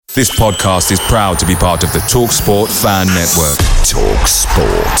This podcast is proud to be part of the TalkSport Fan Network.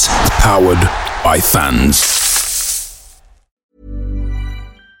 TalkSport. Powered by fans.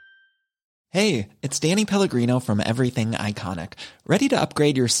 Hey, it's Danny Pellegrino from Everything Iconic. Ready to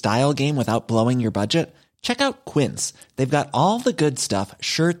upgrade your style game without blowing your budget? Check out Quince. They've got all the good stuff,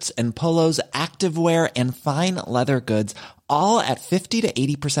 shirts and polos, activewear, and fine leather goods, all at 50 to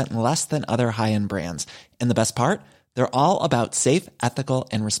 80% less than other high-end brands. And the best part? They're all about safe, ethical,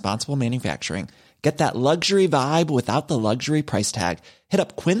 and responsible manufacturing. Get that luxury vibe without the luxury price tag. Hit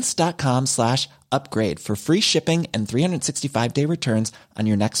up quince.com/upgrade for free shipping and 365-day returns on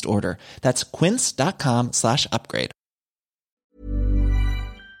your next order. That's quince.com/upgrade.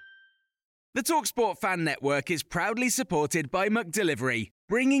 The TalkSport Fan Network is proudly supported by McDelivery,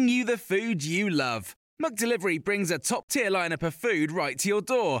 bringing you the food you love. McDelivery brings a top-tier lineup of food right to your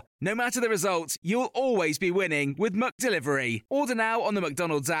door. No matter the result, you'll always be winning with McDelivery. Order now on the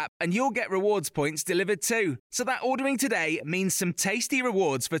McDonald's app and you'll get rewards points delivered too. So that ordering today means some tasty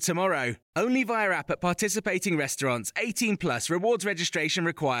rewards for tomorrow. Only via app at participating restaurants. 18 plus. Rewards registration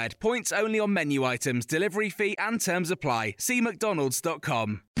required. Points only on menu items. Delivery fee and terms apply. See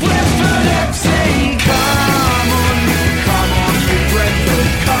mcdonalds.com. Brentford FC, come on, you Brentford,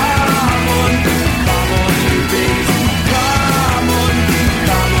 come on, you Bees, come on,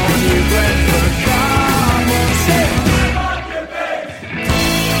 you Brentford, come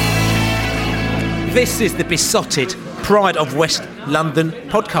on, This is the Beesotted Pride of West London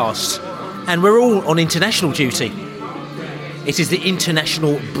podcast, and we're all on international duty. It is the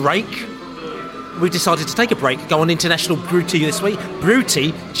international break. We've decided to take a break, go on international duty this week.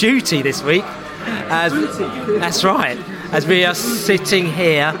 Duty this week. That's right. As we are sitting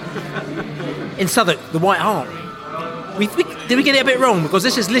here in Southwark, the White Hart. Did we get it a bit wrong? Because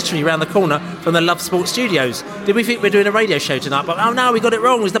this is literally around the corner from the Love Sports Studios. Did we think we're doing a radio show tonight? But oh no, we got it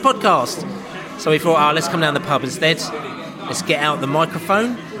wrong. It was the podcast. So we thought, let's come down the pub instead. Let's get out the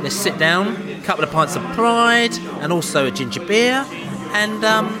microphone. Let's sit down. A couple of pints of Pride and also a ginger beer. And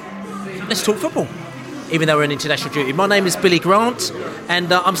let's talk football, even though we're on international duty. My name is Billy Grant,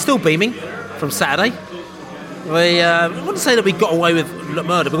 and I'm still beaming from Saturday. I wouldn't say that we got away with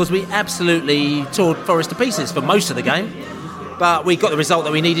murder because we absolutely tore Forest to pieces for most of the game, but we got the result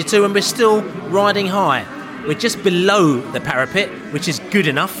that we needed to, and we're still riding high. We're just below the parapet, which is good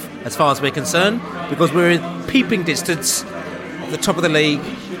enough as far as we're concerned, because we're in peeping distance of the top of the league,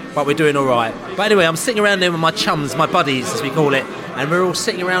 but we're doing all right. But anyway, I'm sitting around there with my chums, my buddies, as we call it, and we're all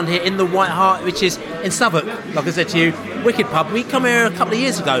sitting around here in the White Hart, which is in Southwark, like I said to you, wicked pub. We come here a couple of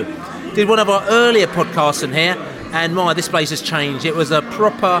years ago, did one of our earlier podcasts in here, and this place has changed. It was a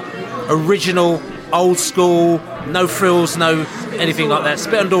proper, original, old school, no frills, no anything like that,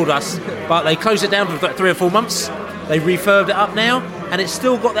 spit and dust, but they closed it down for about 3 or 4 months. They refurbed it up now, and it's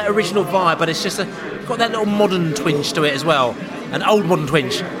still got that original vibe, but it's just got that little modern twinge to it as well, an old modern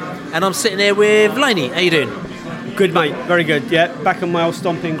twinge. And I'm sitting here with Laney. How you doing? Good, mate. Very good. Yeah, back on my old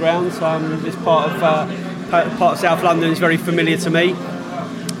stomping grounds. This part of South London is very familiar to me.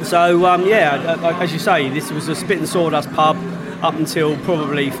 So as you say, this was a spit and sawdust pub up until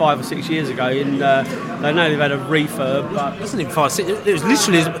probably 5 or 6 years ago. And I know they've had a refurb, but It wasn't even 5, 6. It was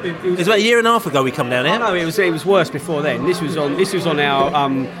literally it was about a year and a half ago we come down here. No, it was worse before then. This was on our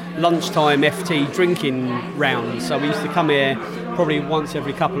lunchtime FT drinking round. So we used to come here probably once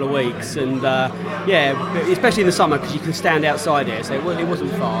every couple of weeks, and especially in the summer because you can stand outside here, so it wasn't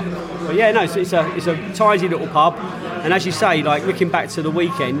far. But yeah, no, it's a tidy little pub, and as you say, like looking back to the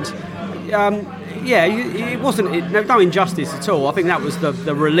weekend, it wasn't no injustice at all. I think that was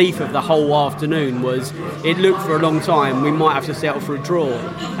the relief of the whole afternoon. Was it looked for a long time we might have to settle for a draw,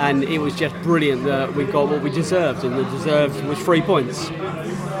 and it was just brilliant that we got what we deserved, and the deserved was 3 points.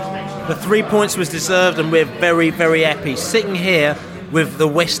 The 3 points was deserved, and we're very, very happy. Sitting here with the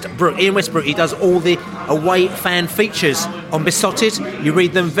Ian Westbrook, he does all the away fan features on Beesotted. You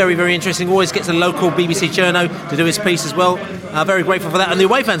read them, very, very interesting. Always gets a local BBC journo to do his piece as well. Very grateful for that, and the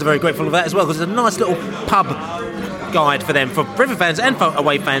away fans are very grateful for that as well, because it's a nice little pub guide for them, for Brentford fans and for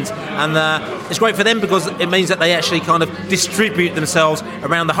away fans, and it's great for them because it means that they actually kind of distribute themselves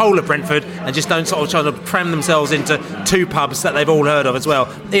around the whole of Brentford and just don't sort of try to cram themselves into 2 pubs that they've all heard of as well.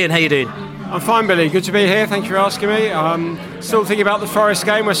 Ian, how you doing? I'm fine, Billy. Good to be here. Thank you for asking me. Still thinking about the Forest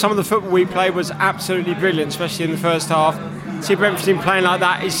game, where some of the football we played was absolutely brilliant, especially in the first half. See Brentford team playing like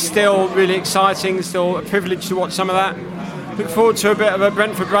that is still really exciting. Still a privilege to watch some of that. Look forward to a bit of a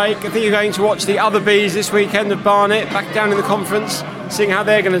Brentford break. I think you're going to watch the other Bees this weekend of Barnet back down in the conference, seeing how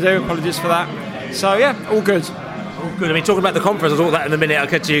they're going to do. Apologies for that. So yeah, all good. Good. I mean, talking about the conference, I'll talk about that in a minute. I'll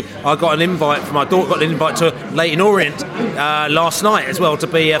get to you. I got an invite from my daughter. Got an invite to Leyton Orient last night as well to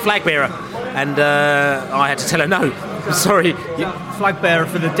be a flag bearer, and I had to tell her no. Sorry. Flag bearer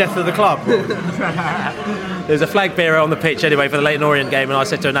for the death of the club. There's a flag bearer on the pitch anyway for the Leyton Orient game, and I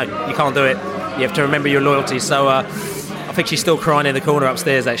said to her, no, you can't do it. You have to remember your loyalty. So I think she's still crying in the corner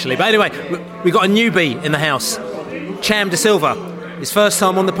upstairs, actually. But anyway, we got a newbie in the house, Cham De Silva. His first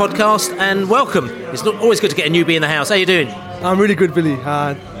time on the podcast, and welcome. It's not always good to get a newbie in the house. How you doing? I'm really good, Billy.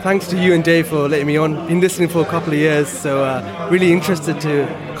 Thanks to you and Dave for letting me on. Been listening for a couple of years, so really interested to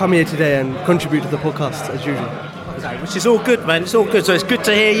come here today and contribute to the podcast as usual. Which is all good, man. It's all good. So it's good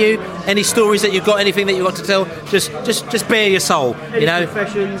to hear you. Any stories that you've got, anything that you've got to tell, just bare your soul. Any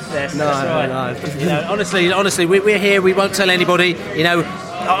confessions? Yes, No. You know, honestly, we're here. We won't tell anybody. You know,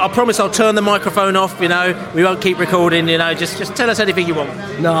 I promise I'll turn the microphone off. You know, we won't keep recording. You know, just tell us anything you want.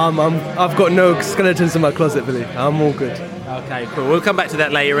 No, I've got no skeletons in my closet, Billy. I'm all good. Okay, cool. We'll come back to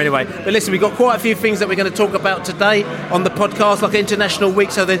that later anyway. But listen, we've got quite a few things that we're going to talk about today on the podcast, like International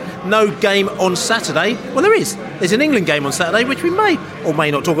Week, so there's no game on Saturday. Well, there is. There's an England game on Saturday, which we may or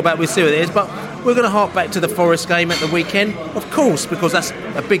may not talk about. We'll see what it is. But we're going to hark back to the Forest game at the weekend, of course, because that's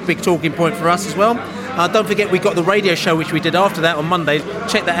a big talking point for us as well. Don't forget, we got the radio show, which we did after that on Monday.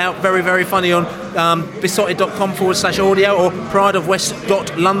 Check that out. Very, very funny on beesotted.com/audio or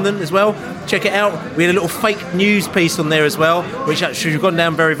prideofwest.london as well. Check it out. We had a little fake news piece on there as well, which actually has gone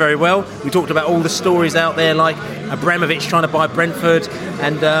down very, very well. We talked about all the stories out there, like Abramovich trying to buy Brentford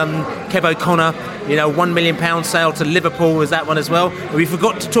and Kev O'Connor, you know, £1 million sale to Liverpool was that one as well. And we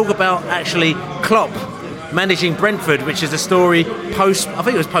forgot to talk about actually Klopp managing Brentford, which is a story post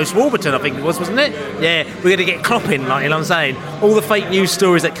Warburton, I think it was, wasn't it? Yeah, we're going to get Klopp in, like, you know what I'm saying? All the fake news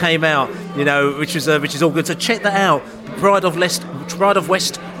stories that came out, you know, which is all good. So check that out,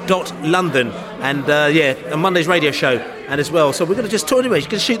 prideofwest.london, and on Monday's radio show, and as well. So we're going to just talk anyway. You're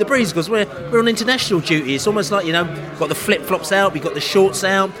going to shoot the breeze because we're on international duty. It's almost like, you know, got the flip flops out, we've got the shorts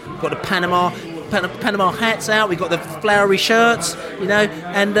out, we've got the Panama hats out, we've got the flowery shirts, you know,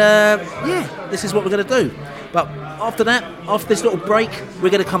 and this is what we're going to do. But after that, after this little break, we're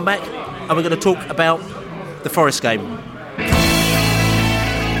going to come back and we're going to talk about the Forest game.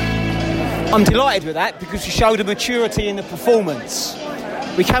 I'm delighted with that because we showed a maturity in the performance.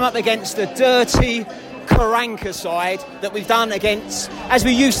 We came up against a dirty Karanka side that we've done against, as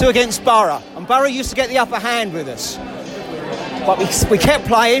we used to against Borough, and Borough used to get the upper hand with us. But we kept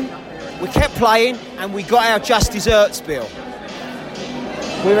playing, and we got our just desserts bill.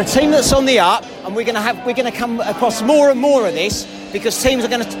 We're a team that's on the up, and we're going to come across more and more of this because teams are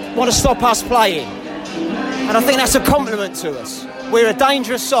going to want to stop us playing, and I think that's a compliment to us. We're a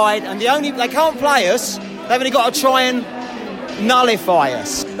dangerous side, and they can't play us. They've only got to try and nullify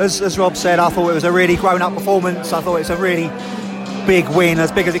us. As Rob said, I thought it was a really grown-up performance. I thought it's a really big win,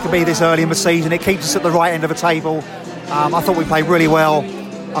 as big as it could be this early in the season. It keeps us at the right end of the table. I thought we played really well.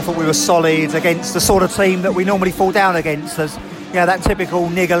 I thought we were solid against the sort of team that we normally fall down against. As that typical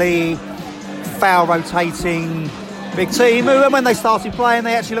niggly, foul rotating big team who, when they started playing,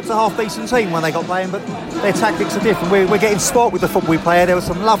 they actually looked a half-decent team when they got playing, but their tactics are different. We're getting sport with the football we play. There was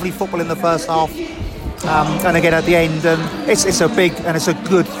some lovely football in the first half, and again at the end, and it's a big and it's a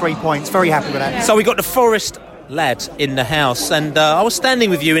good 3 points. Very happy with that. So we got the Forest lad in the house, and I was standing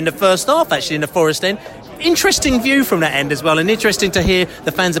with you in the first half, actually, in the Forest end. Interesting view from that end as well, and interesting to hear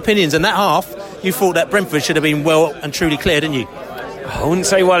the fans' opinions. And that half, you thought that Brentford should have been well and truly clear, didn't you? I wouldn't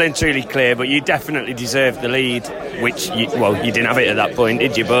say well and truly clear, but you definitely deserved the lead, which you didn't have it at that point,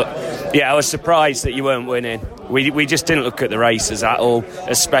 did you? But yeah, I was surprised that you weren't winning. We just didn't look at the races at all,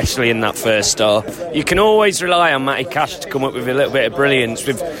 especially in that first half. You can always rely on Matty Cash to come up with a little bit of brilliance.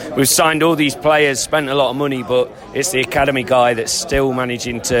 We've signed all these players, spent a lot of money, but it's the academy guy that's still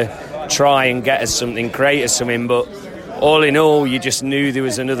managing to try and get us something, create us something. But all in all, you just knew there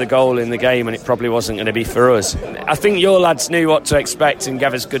was another goal in the game, and it probably wasn't going to be for us. I think your lads knew what to expect and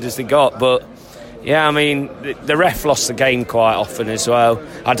gave as good as they got, but yeah, I mean, the ref lost the game quite often as well.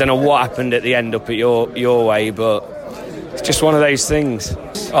 I don't know what happened at the end up at your way, but it's just one of those things.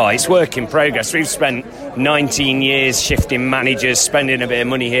 Oh, it's work in progress. We've spent 19 years shifting managers, spending a bit of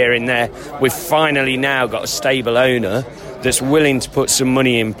money here and there. We've finally now got a stable owner that's willing to put some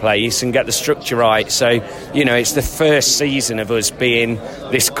money in place and get the structure right. So, you know, it's the first season of us being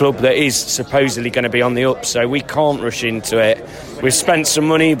this club that is supposedly going to be on the up, so we can't rush into it. We've spent some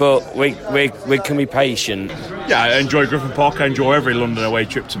money, but we can be patient. Yeah, I enjoy Griffin Park. I enjoy every London away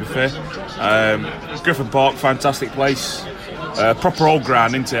trip, to be fair. Griffin Park, fantastic place. Proper old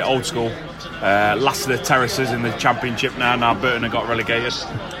ground, isn't it? Old school. Last of the terraces in the Championship now Burton have got relegated.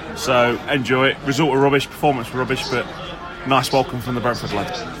 So enjoy it. Result were rubbish, performance were rubbish, but nice welcome from the Brentford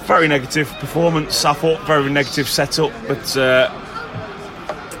lad. Very negative performance, I thought, very negative setup, but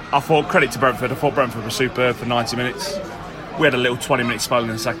I thought credit to Brentford. I thought Brentford were superb for 90 minutes. We had a little 20-minute spell in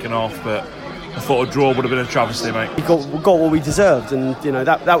the second half, but I thought a draw would have been a travesty, mate. We got what we deserved, and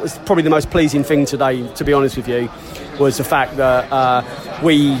that was probably the most pleasing thing today, to be honest with you, was the fact that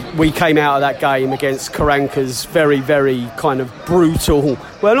we came out of that game against Karanka's very, very kind of brutal,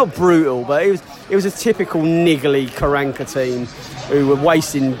 well, not brutal, but it was a typical niggly Karanka team who were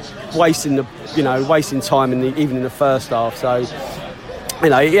wasting time even in the first half. So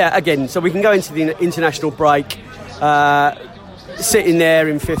again, so we can go into the international break sitting there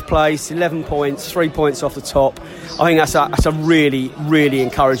in 5th place, 11 points, 3 points off the top. I think that's a really, really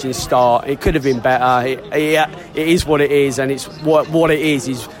encouraging start. It could have been better. It is what it is, and it's what it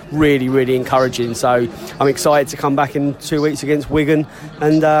is really, really encouraging. So I'm excited to come back in 2 weeks against Wigan,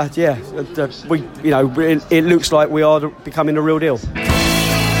 and it looks like we are becoming a real deal.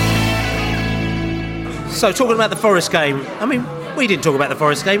 So talking about the Forest game, I mean, we didn't talk about the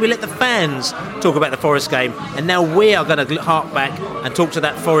Forest game, we let the fans talk about the Forest game, and now we are going to hark back and talk to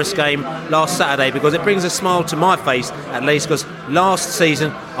that Forest game last Saturday, because it brings a smile to my face, at least, because last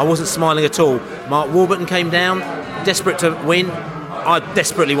season I wasn't smiling at all. Mark Warburton came down, desperate to win. I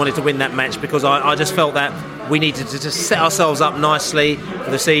desperately wanted to win that match, because I just felt that we needed to just set ourselves up nicely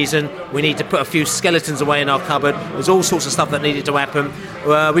for the season. We need to put a few skeletons away in our cupboard. There's all sorts of stuff that needed to happen.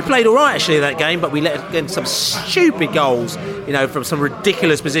 We played all right, actually, that game, but we let in some stupid goals, from some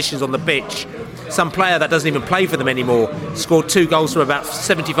ridiculous positions on the pitch. Some player that doesn't even play for them anymore scored 2 goals from about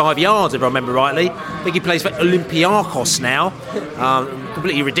 75 yards, if I remember rightly. I think he plays for Olympiacos now.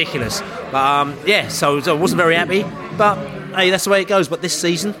 Completely ridiculous. But, so I wasn't very happy. But, hey, that's the way it goes. But this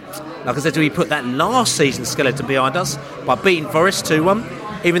season, like I said, we put that last season's skeleton behind us by beating Forest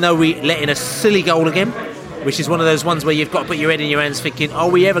 2-1, even though we let in a silly goal again, which is one of those ones where you've got to put your head in your hands thinking, are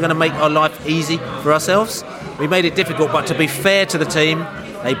we ever going to make our life easy for ourselves? We made it difficult, but to be fair to the team,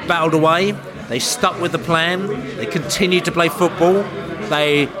 they battled away, they stuck with the plan, they continued to play football,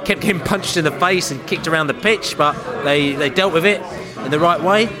 they kept getting punched in the face and kicked around the pitch, but they dealt with it in the right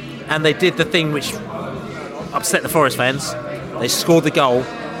way, and they did the thing which upset the Forest fans. They scored the goal,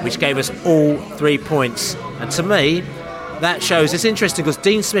 which gave us all 3 points. And to me, that shows, it's interesting because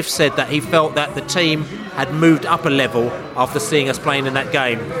Dean Smith said that he felt that the team had moved up a level after seeing us playing in that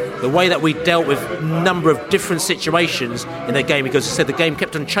game. The way that we dealt with a number of different situations in the game, because he said the game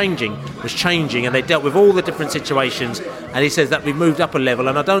kept on changing, and they dealt with all the different situations, and he says that we moved up a level.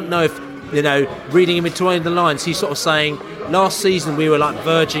 And I don't know if, reading in between the lines, he's sort of saying last season we were like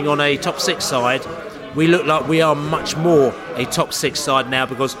verging on a top 6 side. We look like we are much more a top 6 side now,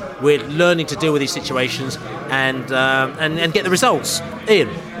 because we're learning to deal with these situations and get the results. Ian?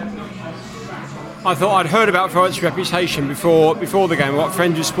 I thought I'd heard about Forest's reputation before the game. What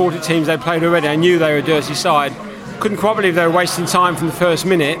friends with sporting teams they played already. I knew they were a dirty side. Couldn't quite believe they were wasting time from the first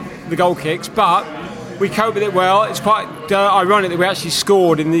minute, the goal kicks, but we coped with it well. It's quite ironic that we actually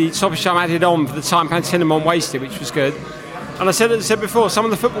scored in the stoppage time added on for the time Pantinimon wasted, which was good. And as I said before, some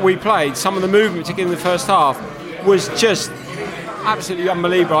of the football we played, some of the movement, particularly in the first half, was just absolutely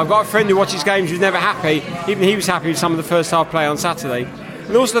unbelievable. I've got a friend who watches games who's never happy. Even he was happy with some of the first half play on Saturday.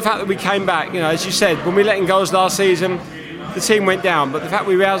 And also the fact that we came back, as you said, when we let in goals last season, the team went down. But the fact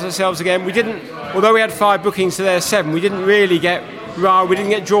we roused ourselves again, we didn't, although we had 5 bookings to their 7, we didn't really get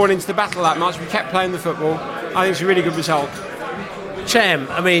drawn into the battle that much. We kept playing the football. I think it's a really good result. Cham,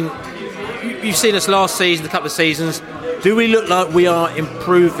 I mean, you've seen us last season, a couple of seasons. Do we look like we are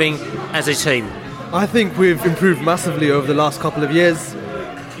improving as a team? I think we've improved massively over the last couple of years.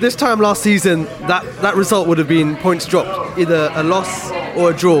 This time last season, that result would have been points dropped, either a loss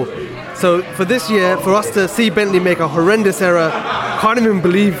or a draw. So for this year, for us to see Bentley make a horrendous error, can't even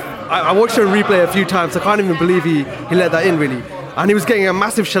believe. I watched a replay a few times. I can't even believe he let that in, really. And he was getting a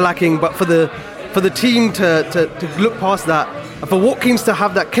massive shellacking. But for the team to look past that, and for Watkins to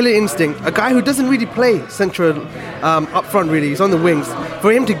have that killer instinct, a guy who doesn't really play central up front, really, he's on the wings.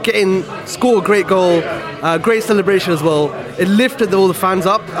 For him to get in, score a great goal, great celebration as well, it lifted all the fans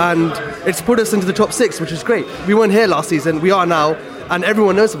up, and it's put us into the top 6, which is great. We weren't here last season, we are now, and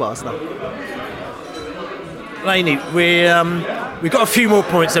everyone knows about us now. Laney, we've got a few more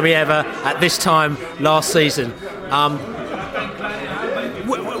points than we ever at this time last season.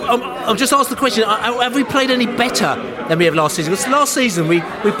 I'll just ask the question, have we played any better than we have last season? Because last season we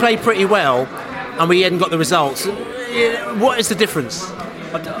played pretty well and we hadn't got the results. What is the difference?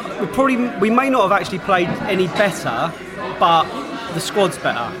 We may not have actually played any better, but the squad's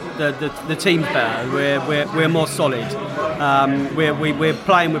better, the team's better. We're more solid. We're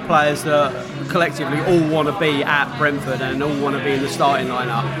playing with players that collectively all want to be at Brentford and all want to be in the starting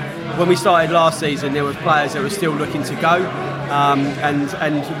lineup. When we started last season, there were players that were still looking to go,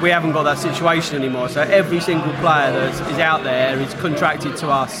 and we haven't got that situation anymore. So every single player that is out there is contracted to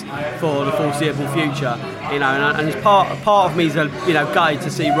us for the foreseeable future. And it's part of me is gutted to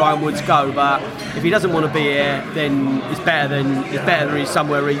see Ryan Woods go, but if he doesn't want to be here, then it's better that he's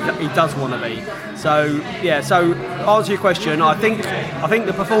somewhere he does want to be. So to answer your question, I think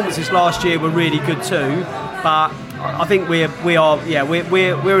the performances last year were really good too, but I think we're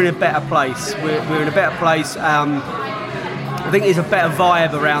in a better place. We're in a better place. I think there's a better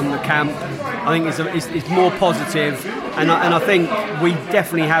vibe around the camp. I think it's more positive, and I think we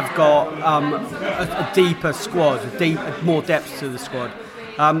definitely have got a deeper squad, more depth to the squad.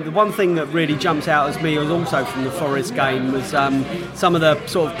 The one thing that really jumps out as me was also from the Forest game was some of the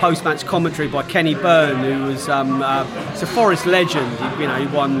sort of post-match commentary by Kenny Byrne, who was it's a Forest legend. He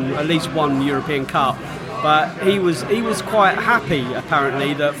won at least one European Cup. But he was quite happy,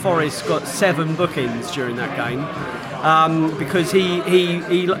 apparently, that Forest got 7 bookings during that game, because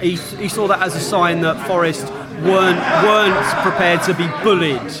he saw that as a sign that Forest weren't prepared to be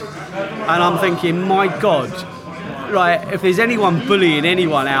bullied. And I'm thinking, my God, right? If there's anyone bullying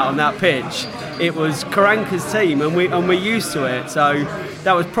anyone out on that pitch, it was Karanka's team, and we're used to it. So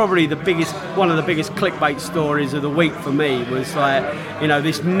that was probably one of the biggest clickbait stories of the week for me. Was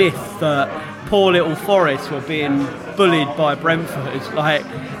this myth that poor little Forest were being bullied by Brentford,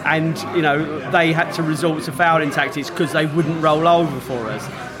 and they had to resort to fouling tactics because they wouldn't roll over for us.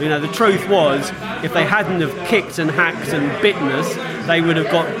 The truth was, if they hadn't have kicked and hacked and bitten us, they would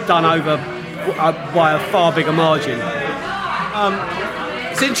have got done over by a far bigger margin.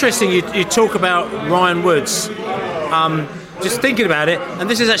 It's interesting you talk about Ryan Woods. Just thinking about it, and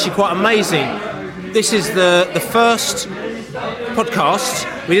this is actually quite amazing. This is the first podcast.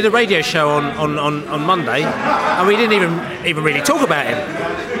 We did a radio show on Monday, and we didn't even really talk about him.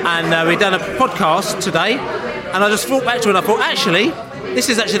 And we'd done a podcast today, and I just thought back to it and I thought, actually, this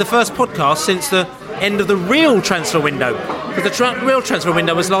is actually the first podcast since the end of the real transfer window. Because the real transfer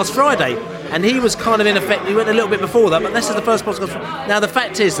window was last Friday, and he was kind of in effect, he went a little bit before that, but this is the first podcast. Now, the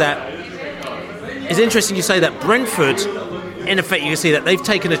fact is that it's interesting you say that Brentford, in effect, you can see that they've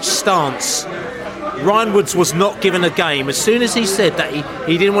taken a stance. Ryan Woods was not given a game. As soon as he said that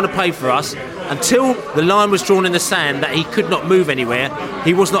he didn't want to play for us, until the line was drawn in the sand that he could not move anywhere,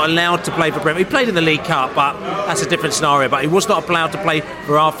 he was not allowed to play for Brentford. He played in the League Cup, but that's a different scenario. But he was not allowed to play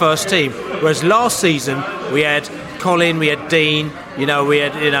for our first team. Whereas last season, we had Colin, we had Dean, we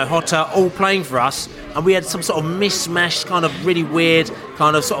had Hotter, all playing for us, and we had some sort of mismatched, kind of really weird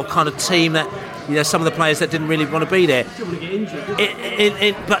kind of team that some of the players that didn't really want to be there.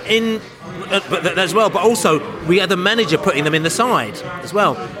 But as well, but also we had the manager putting them in the side as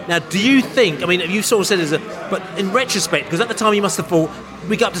well. Now, do you think? I mean, you sort of said but in retrospect, because at the time you must have thought,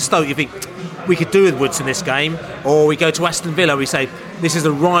 we go up to Stoke, you think we could do with Woods in this game, or we go to Aston Villa, we say this is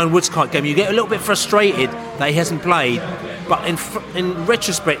the Ryan Woods kind of game. You get a little bit frustrated that he hasn't played, but in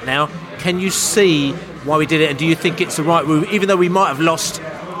retrospect now, can you see why we did it, and do you think it's the right move, even though we might have lost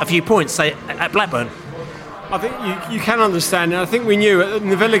a few points, say at Blackburn? I think you can understand, and I think we knew in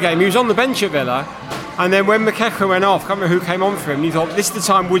the Villa game, he was on the bench at Villa, and then when McEachran went off, I can't remember who came on for him, you thought, this is the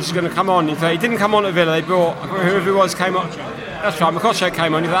time Woods is going to come on. You thought, he didn't come on at Villa, they brought, I can't remember whoever it was, came on. That's right, McEachran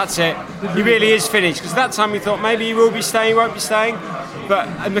came on, you thought, that's it, he really is finished, because at that time you thought, maybe he will be staying, he won't be staying, but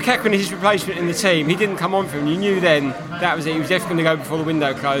McEachran is his replacement in the team, he didn't come on for him, you knew then that was it, he was definitely going to go before the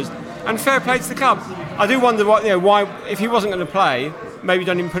window closed, and fair play to the club. I do wonder why, if he wasn't going to play, maybe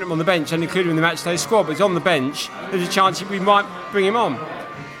don't even put him on the bench and include him in the matchday squad, but he's on the bench, there's a chance we might bring him on.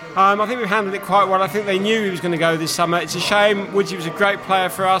 I think we've handled it quite well. I think they knew he was going to go this summer. It's a shame. Woodsy was a great player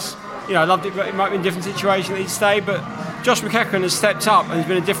for us. I loved it, but it might be in a different situation that he'd stay, but Josh McEachran has stepped up and has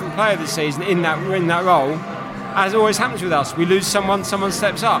been a different player this season in that role, as always happens with us. We lose someone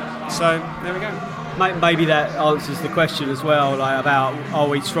steps up. So there we go. Maybe that answers the question as well, about are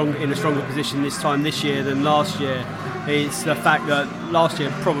we in a stronger position this year than last year. It's the fact that last year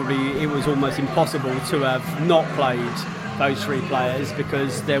probably it was almost impossible to have not played those 3 players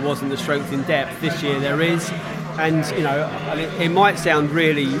because there wasn't the strength in depth. This year there is, and it might sound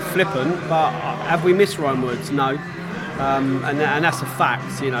really flippant, but have we missed Ryan Woods? No, and that's a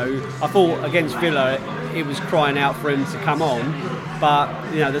fact. I thought against Villa it was crying out for him to come on, but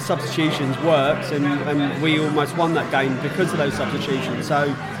the substitutions worked, and we almost won that game because of those substitutions.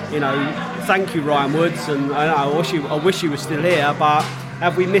 So thank you, Ryan Woods, and I wish he was still here. But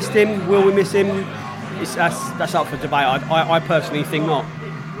have we missed him? Will we miss him? that's up for debate. I personally think not.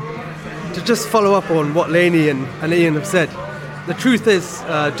 To just follow up on what Laney and Ian have said, the truth is,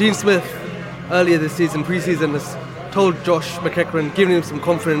 Dean Smith earlier this season, pre-season, has told Josh McEachran, giving him some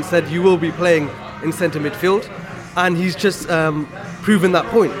confidence, said you will be playing in centre midfield, and he's just proven that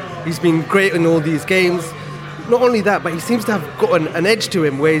point. He's been great in all these games. Not only that, but he seems to have got an edge to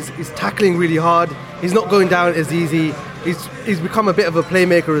him where he's tackling really hard. He's not going down as easy. He's become a bit of a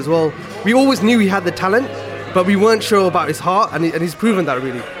playmaker as well. We always knew he had the talent, but we weren't sure about his heart, and he's proven that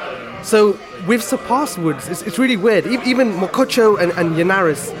really. So we've surpassed Woods. It's really weird. Even Mokocho and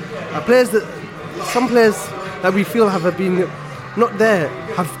Yanaris, some players that we feel have been not there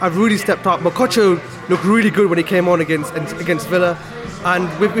have really stepped up. Mokocho looked really good when he came on against Villa, and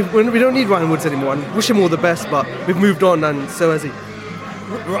we don't need Ryan Woods anymore. And wish him all the best, but we've moved on, and so has he.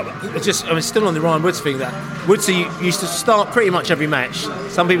 Still on the Ryan Woods thing. That Woodsy used to start pretty much every match.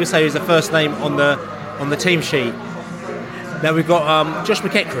 Some people say he's the first name on the team sheet. Now we've got Josh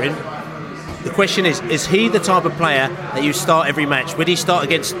McEachran. The question is he the type of player that you start every match? Would he start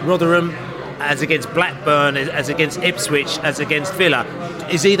against Rotherham, as against Blackburn, as against Ipswich, as against Villa?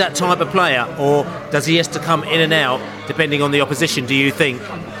 Is he that type of player, or does he have to come in and out depending on the opposition, do you think?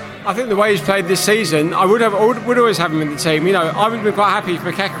 I think the way he's played this season, I would always have him in the team. You know, I would be quite happy if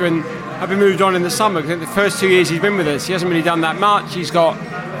McEachran had been moved on in the summer, because the first 2 years he's been with us, he hasn't really done that much. He's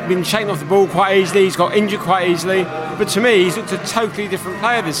been shaken off the ball quite easily, he's got injured quite easily, but to me he's looked a totally different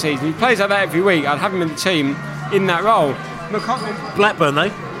player this season. He plays like that every week. I'd have him in the team in that role. Blackburn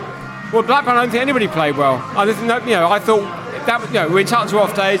though? Well, Blackburn, I don't think anybody played well. I thought that, we're entitled to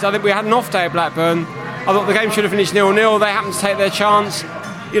off days. I think we had an off day at Blackburn. I thought the game should have finished 0-0. They happened to take their chance.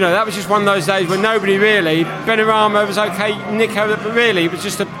 That was just one of those days where nobody really. Benrahma was okay, Nico, but really it was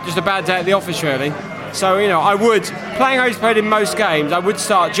just a bad day at the office really. So I would, playing how he's played in most games, I would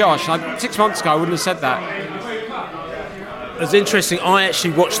start Josh. 6 months ago I wouldn't have said that. It was interesting. I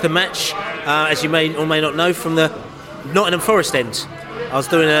actually watched the match, as you may or may not know, from the Nottingham Forest end. I was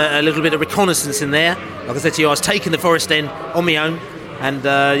doing a little bit of reconnaissance in there. Like I said to you, I was taking the Forest end on my own, and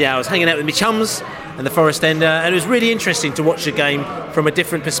I was hanging out with my chums and the Forest end, and it was really interesting to watch the game from a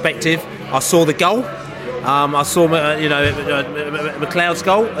different perspective. I saw the goal. I saw McLeod's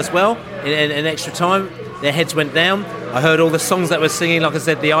goal as well in extra time. Their heads went down. I heard all the songs that were singing. Like I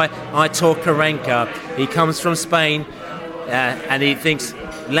said, the Aitor Karanka. He comes from Spain, and he thinks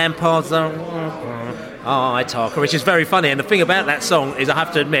Lampard's Aitor, which is very funny. And the thing about that song is, I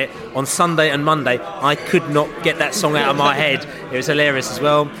have to admit, on Sunday and Monday, I could not get that song out of my head. It was hilarious as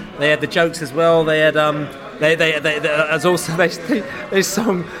well. They had the jokes as well. They had as also they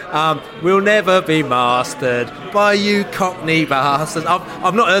sung "We'll Never Be Mastered by You Cockney Bastards."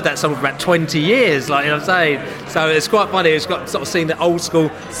 I've not heard that song for about 20 years. Like I'm saying, so it's quite funny. It's got sort of seeing the old school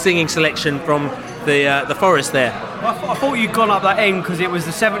singing selection from the Forest there. I thought you'd gone up that end because it was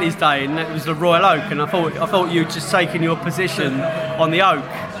the 70s day and it was the Royal Oak, and I thought you'd just taken your position on the Oak.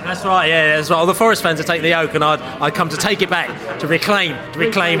 That's right, yeah, that's right. All the Forest fans would take the Oak, and I'd come to take it back, to reclaim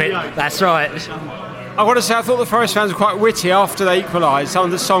it. That's right. I've got to say, I thought the Forest fans were quite witty after they equalised. Some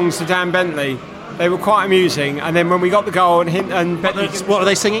of the songs to Dan Bentley, they were quite amusing. And then when we got the goal and Bentley... What are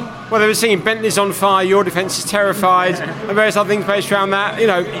they singing? Well, they were singing "Bentley's on fire, your defence is terrified," and various other things based around that.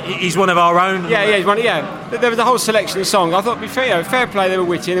 He's one of our own. Yeah, he's one. Yeah, there was a whole selection of songs. I thought, to be fair play, they were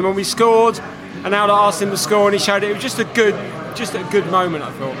witty. And then when we scored, and Alda asked him to score, and he showed it. It was just a good moment,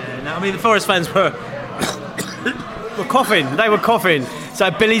 I thought. I mean, the Forest fans were coughing. They were coughing. So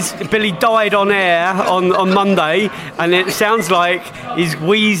Billy died on air on Monday, and it sounds like he's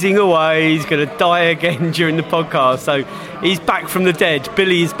wheezing away. He's going to die again during the podcast. So he's back from the dead.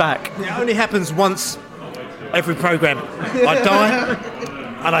 Billy is back. It only happens once every programme. I die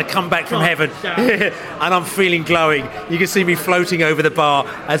and I come back from heaven and I'm feeling glowing. You can see me floating over the bar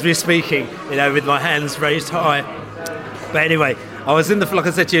as we're speaking, with my hands raised high. But anyway, I was like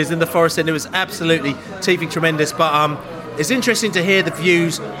I said to you, I was in the Forest end. It was absolutely teething tremendous. But it's interesting to hear the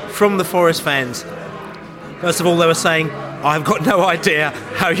views from the Forest fans. First of all, they were saying, "I've got no idea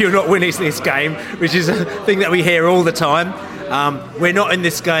how you're not winning this game," which is a thing that we hear all the time. We're not in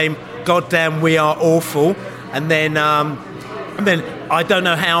this game. Goddamn, we are awful. And then I don't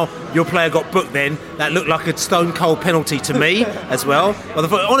know how your player got booked then. That looked like a stone cold penalty to me as well.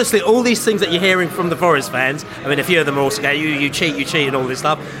 But honestly, all these things that you're hearing from the Forest fans, I mean, a few of them are also going, you cheat and all this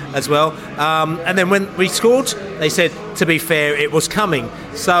stuff as well. And then when we scored, they said, to be fair, it was coming.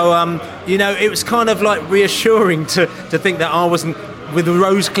 So, it was kind of like reassuring to think that I wasn't with the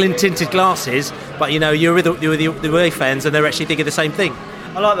rose-tinted glasses, but, you're with the away fans and they're actually thinking the same thing.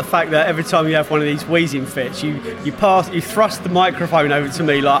 I like the fact that every time you have one of these wheezing fits, you thrust the microphone over to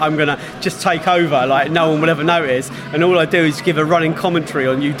me like I'm going to just take over, like no one will ever notice, and all I do is give a running commentary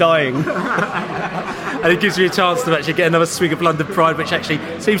on you dying. And it gives you a chance to actually get another swig of London Pride, which actually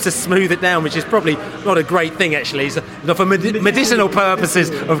seems to smooth it down, which is probably not a great thing, actually. So, not for medicinal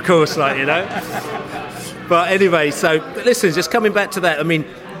purposes, of course, like, you know. But anyway, so listen, just coming back to that, I mean,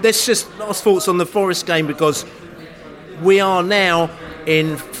 there's just last thoughts on the Forest game, because we are now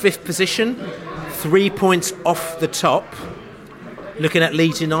in 5th position, 3 points off the top. Looking at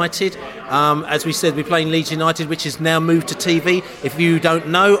Leeds United, as we said, we're playing Leeds United, which is now moved to TV. If you don't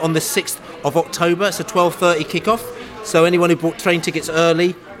know, on the 6th of October, it's a 12:30 kickoff. So anyone who bought train tickets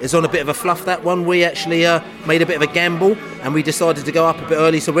early is on a bit of a fluff, that one. We actually made a bit of a gamble, and we decided to go up a bit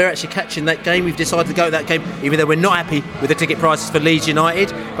early, so we're actually catching that game. We've decided to go to that game, even though we're not happy with the ticket prices for Leeds United.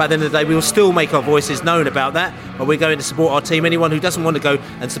 But at the end of the day, we will still make our voices known about that, but we're going to support our team. Anyone who doesn't want to go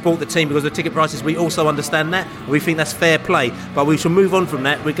and support the team because of the ticket prices, we also understand that, and we think that's fair play. But we shall move on from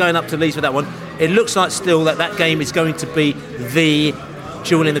that. We're going up to Leeds for that one. It looks like still that game is going to be the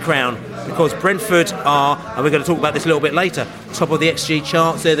jewel in the crown, because Brentford are, and we're going to talk about this a little bit later, top of the XG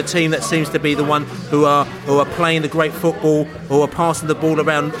charts. They're the team that seems to be the one who are playing the great football, who are passing the ball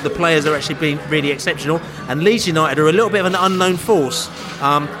around. The players are actually being really exceptional, and Leeds United are a little bit of an unknown force.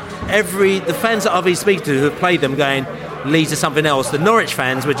 The fans that I've been speaking to who have played them going, Leeds are something else. The Norwich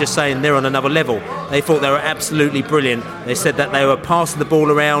fans were just saying they're on another level. They thought they were absolutely brilliant. They said that they were passing the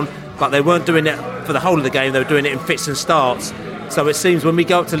ball around, but they weren't doing it for the whole of the game. They were doing it in fits and starts. So it seems when we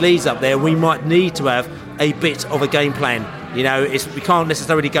go up to Leeds up there, we might need to have a bit of a game plan. You know, we can't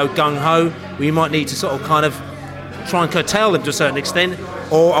necessarily go gung-ho. We might need to sort of kind of try and curtail them to a certain extent.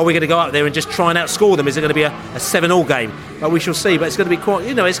 Or are we going to go up there and just try and outscore them? Is it going to be a 7-all game? But we shall see. But it's going to be quite,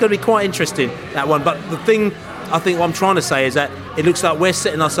 it's going to be quite interesting, that one. But the thing, I think what I'm trying to say is that it looks like we're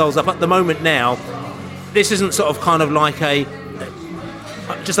setting ourselves up at the moment now. This isn't sort of kind of like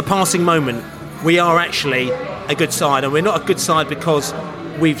just a passing moment. We are actually a good side, and we're not a good side because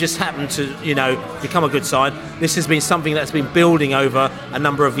we've just happened to, become a good side. This has been something that's been building over a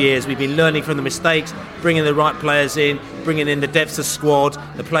number of years. We've been learning from the mistakes, bringing the right players in, bringing in the depth of squad.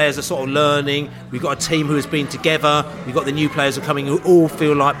 The players are sort of learning. We've got a team who has been together. We've got the new players who are coming who all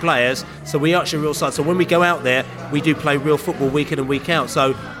feel like players. So we are actually a real side. So when we go out there, we do play real football week in and week out.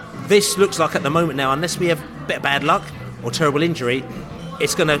 So this looks like at the moment now, unless we have a bit of bad luck or terrible injury,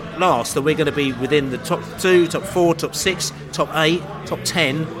 it's going to last, and we're going to be within the top 2, top 4, top 6, top 8, top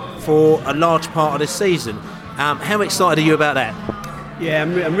 10 for a large part of this season. How excited are you about that? Yeah,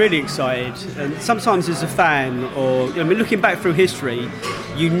 I'm really excited. And sometimes as a fan, or looking back through history,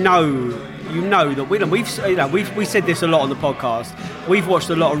 you know that we said this a lot on the podcast. We've watched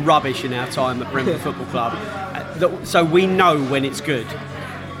a lot of rubbish in our time at Brentford Football Club, so we know when it's good,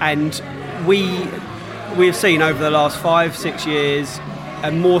 and we have seen over the last 5-6 years,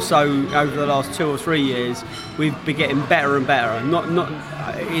 and more so over the last 2 or 3 years, we've been getting better and better. Not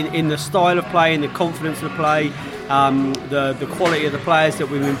in the style of play, in the confidence of the play, the quality of the players that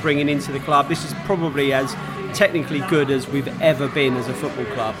we've been bringing into the club. This is probably as technically good as we've ever been as a football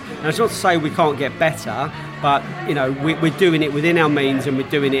club. And it's not to say we can't get better, but we're doing it within our means, and we're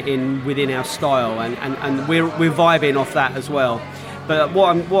doing it within our style, and we're vibing off that as well. But what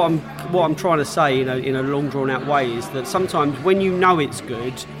I'm trying to say, in a long drawn out way, is that sometimes when you know it's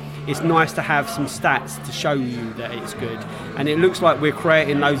good, it's nice to have some stats to show you that it's good. And it looks like we're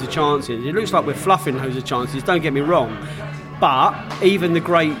creating loads of chances. It looks like we're fluffing loads of chances. Don't get me wrong. But even the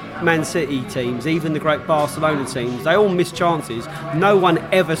great Man City teams, even the great Barcelona teams, they all miss chances. No one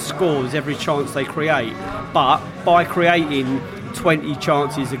ever scores every chance they create. But by creating 20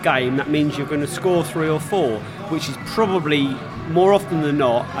 chances a game, that means you're going to score 3 or 4, which is probably more often than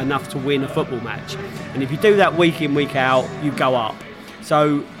not enough to win a football match. And if you do that week in, week out, you go up.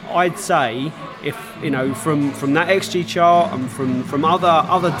 So I'd say, if from that XG chart and from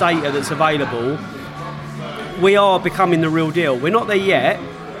other data that's available, we are becoming the real deal. We're not there yet,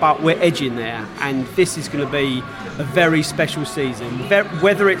 but we're edging there, and this is going to be a very special season.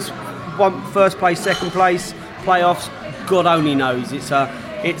 Whether it's first place, second place, playoffs, God only knows. It's a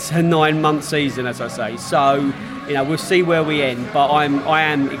 9-month season, as I say. So we'll see where we end, but I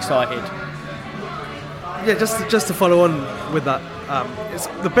am excited. Yeah, just to follow on with that, it's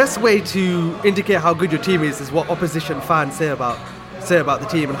the best way to indicate how good your team is what opposition fans say about the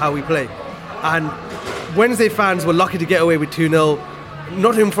team and how we play. And Wednesday fans were lucky to get away with 2-0.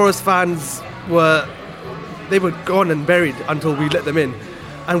 Nottingham Forest fans were gone and buried until we let them in.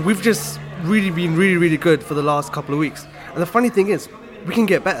 And we've just really been really, really good for the last couple of weeks. And the funny thing is, we can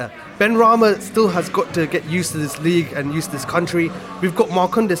get better. Ben Rama still has got to get used to this league and used to this country. We've got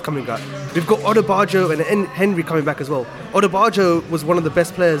Marcondes coming back. We've got Odebajo and Henry coming back as well. Odebajo was one of the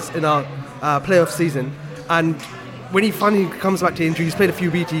best players in our playoff season, and when he finally comes back to injury, he's played a few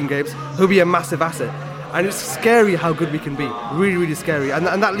B team games, he'll be a massive asset. And it's scary how good we can be. Really, really scary. And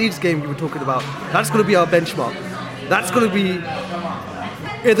that Leeds game you were talking about, that's going to be our benchmark. That's going to be,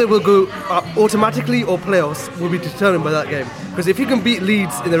 either we'll go up automatically or playoffs will be determined by that game. Because if you can beat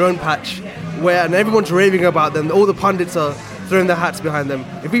Leeds in their own patch, and everyone's raving about them, all the pundits are throwing their hats behind them,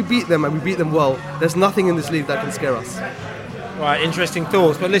 if we beat them and we beat them well, there's nothing in this league that can scare us. Right, interesting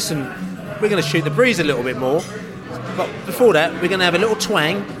thoughts. But listen, we're going to shoot the breeze a little bit more. But before that, we're going to have a little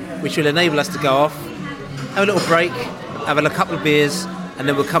twang, which will enable us to go off, have a little break, have a couple of beers, and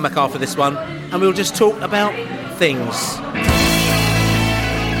then we'll come back after this one, and we'll just talk about things.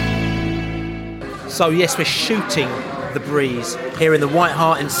 So yes, we're shooting the breeze here in the White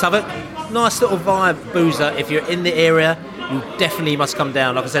Hart in Southwark. Nice little vibe boozer. If you're in the area, you definitely must come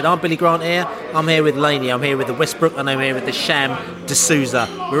down. Like I said, I'm Billy Grant here. I'm here with Laney. I'm here with the Westbrook, and I'm here with the Sham D'Souza.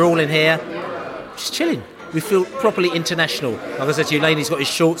 We're all in here, just chilling. We feel properly international. Like I said to you, Laney's got his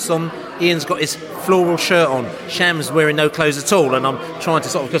shorts on, Ian's got his floral shirt on, Sham's wearing no clothes at all, and I'm trying to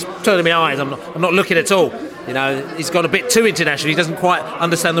sort of just turn my eyes, I'm not looking at all. You know, he's gone a bit too international. He doesn't quite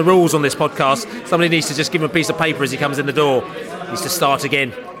understand the rules on this podcast. Somebody needs to just give him a piece of paper as he comes in the door. He needs to start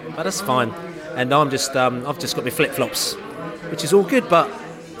again. But that's fine. And I've just got my flip-flops, which is all good, but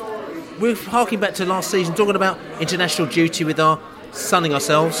we're harking back to last season, talking about international duty with our sunning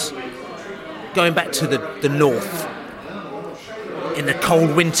ourselves. Going back to the north, in the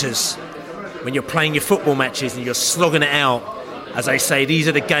cold winters, when you're playing your football matches and you're slogging it out, as I say, these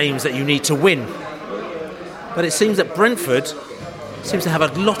are the games that you need to win. But it seems that Brentford seems to have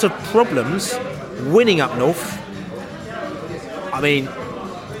a lot of problems winning up north. I mean,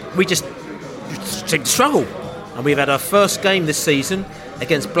 we just seem to struggle. And we've had our first game this season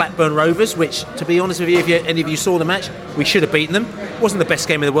against Blackburn Rovers, which, to be honest with you, if any of you saw the match, we should have beaten them. Wasn't the best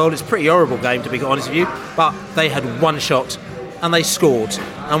game in the world. It's a pretty horrible game, to be honest with you. But they had one shot and they scored.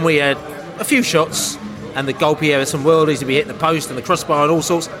 And we had a few shots, and the goalkeeper had some worldies to be hitting the post and the crossbar and all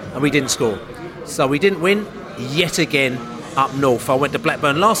sorts, and we didn't score. So we didn't win yet again up north. I went to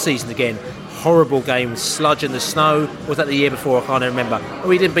Blackburn last season again. Horrible game, sludge in the snow. Was that the year before? I can't remember.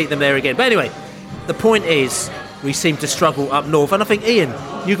 We didn't beat them there again. But anyway, the point is, we seem to struggle up north. And I think, Ian,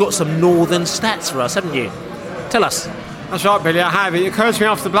 you got some northern stats for us, haven't you? Tell us. That's right, Billy, I have. It occurs to me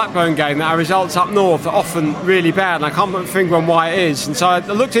after the Blackburn game that our results up north are often really bad, and I can't put my finger on why it is. And so I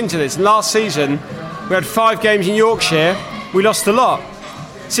looked into this. And last season, we had 5 games in Yorkshire. We lost a lot.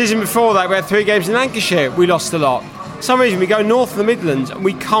 Season before that, we had 3 games in Lancashire. We lost a lot. For some reason, we go north of the Midlands and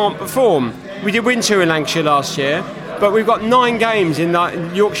we can't perform. We did win 2 in Lancashire last year, but we've got 9 games in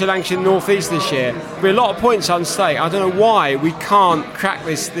Yorkshire, Lancashire, North East this year. We're a lot of points on stake. I don't know why we can't crack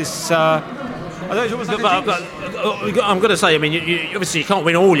this. I'm going to say, I mean, you obviously you can't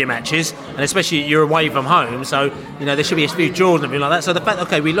win all your matches, and especially you're away from home. So there should be a few draws and everything like that. So the fact,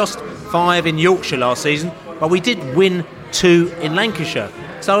 okay, we lost 5 in Yorkshire last season, but we did win 2 in Lancashire.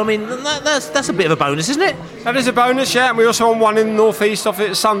 So I mean, that's a bit of a bonus, isn't it? That is a bonus, yeah. And we also won 1 in the North East off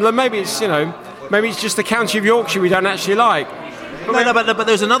at Sunderland. Maybe it's just the county of Yorkshire we don't actually like. But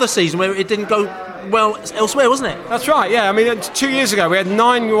there was another season where it didn't go well elsewhere, wasn't it? That's right, yeah. I mean, 2 years ago we had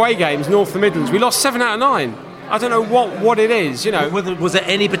 9 away games north of the Midlands. We lost 7 out of 9. I don't know what it is, Was there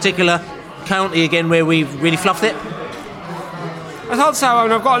any particular county again where we really fluffed it? It's hard to say. I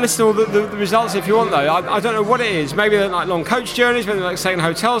mean, I've got a list of all the results if you want, though. I don't know what it is. Maybe they're like long coach journeys, maybe they're like staying in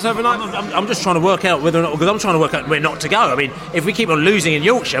hotels overnight. I'm just trying to work out whether or not, because I'm trying to work out where not to go. I mean, if we keep on losing in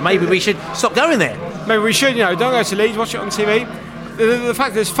Yorkshire, maybe we should stop going there. Maybe we should, don't go to Leeds, watch it on TV. The fact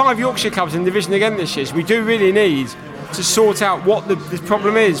that there's 5 Yorkshire clubs in the division again this year, so we do really need to sort out what the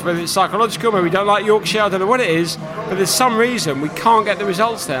problem is, whether it's psychological, maybe we don't like Yorkshire, I don't know what it is, but there's some reason we can't get the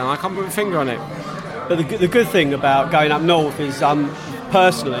results there, and I can't put my finger on it. But the good thing about going up north is,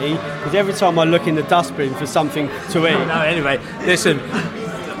 personally, because every time I look in the dustbin for something to eat. No, anyway, listen,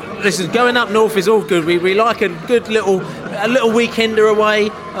 going up north is all good. We like a good little weekender away.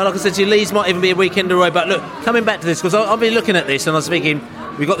 Like I said to you, Leeds might even be a weekender away. But look, coming back to this, because I've been looking at this and I was thinking,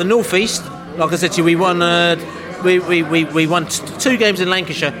 we got the North East. Like I said to you, we won. We won 2 games in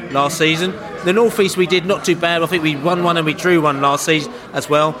Lancashire last season. The North East we did not too bad. I think we won 1 and we drew 1 last season as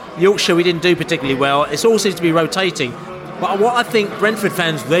well. Yorkshire we didn't do particularly well. It all seems to be rotating. But what I think Brentford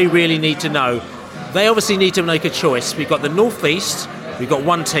fans, they really need to know, they obviously need to make a choice. We've got the North East, we've got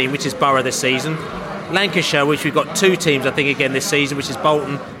 1 team, which is Borough this season. Lancashire, which we've got 2 teams, I think, again this season, which is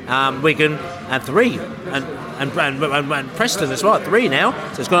Bolton, Wigan, and 3. and Preston as well, 3 now,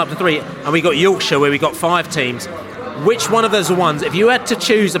 so it's gone up to 3. And we got Yorkshire, where we got 5 teams. Which one of those are ones, if you had to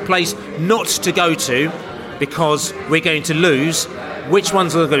choose a place not to go to because we're going to lose, which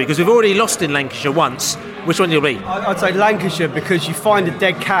ones are going to be? Because we've already lost in Lancashire once. Which one will you be? I'd say Lancashire, because you find a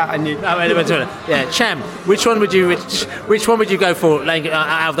dead cat and you. Yeah, Cham. Which one would you go for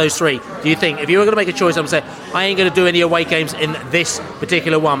out of those 3? Do you think, if you were going to make a choice, I would say I ain't going to do any away games in this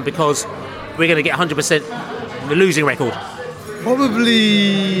particular one because we're going to get 100% the losing record?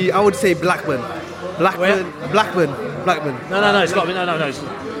 Probably, I would say Blackburn. Blackburn. No. It's got to be no.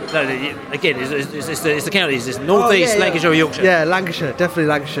 Again, it's the counties. It's North East, Lancashire, or Yorkshire. Yeah, Lancashire, definitely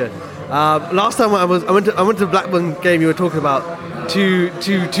Lancashire. Last time I went to the Blackburn game you were talking about two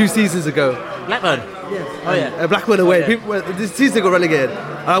seasons ago. Blackburn. Yeah. Oh yeah. Blackburn away. Oh, yeah. This season got relegated.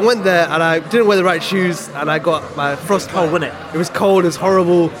 And I went there and I didn't wear the right shoes and I got my frostbite. Cold, wasn't it? It was cold. It was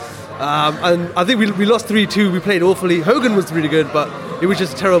horrible. And I think we lost 3-2. We played awfully. Hogan was really good, but it was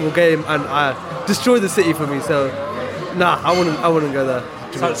just a terrible game and destroyed the city for me. So, I wouldn't go there.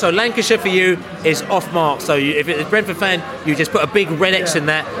 So Lancashire for you is off mark. So if it's a Brentford fan, you just put a big red X in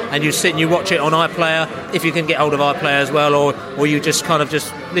that, and you sit and you watch it on iPlayer if you can get hold of iPlayer as well, or you just kind of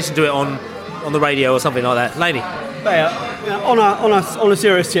just listen to it on the radio or something like that. Laney. On a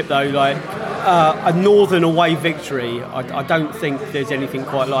serious tip though, like a northern away victory, I don't think there's anything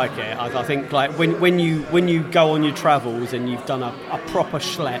quite like it. I think like when you go on your travels and you've done a proper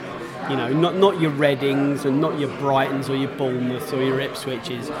schlep. You know, not your Readings and not your Brightons or your Bournemouths or your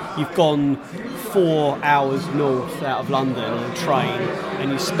Ipswiches. You've gone 4 hours north out of London on a train,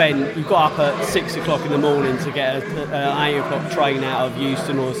 and you got up at 6 o'clock in the morning to get an 8 o'clock train out of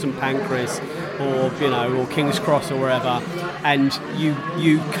Euston or St Pancras or King's Cross or wherever, and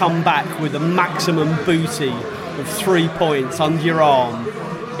you come back with a maximum booty of 3 points under your arm.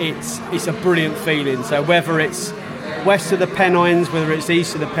 It's a brilliant feeling. So whether it's west of the Pennines, whether it's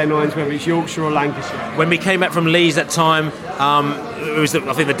east of the Pennines, whether it's Yorkshire or Lancashire. When we came back from Leeds that time, it was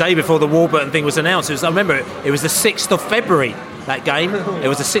I think the day before the Warburton thing was announced. I remember it was the 6th of February, that game. It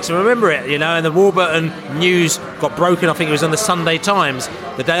was the 6th, I remember it, and the Warburton news got broken, I think it was on the Sunday Times.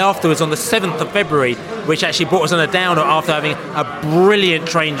 The day afterwards, on the 7th of February, which actually brought us on a downer after having a brilliant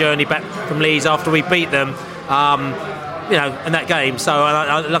train journey back from Leeds after we beat them. In that game. So,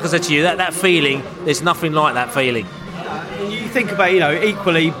 like I said to you, that feeling, there's nothing like that feeling. You think about,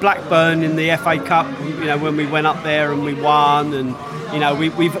 equally Blackburn in the FA Cup, when we went up there and we won, and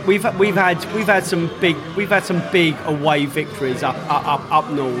we've had some big away victories up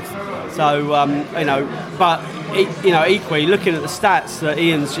north. So but equally looking at the stats that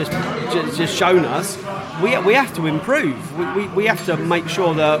Ian's just shown us, we have to improve. We have to make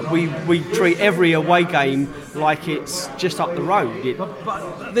sure that we treat every away game like it's just up the road.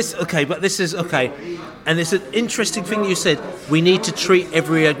 But this is okay. And it's an interesting thing you said. We need to treat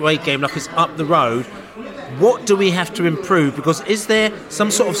every away game like it's up the road. What do we have to improve? Because is there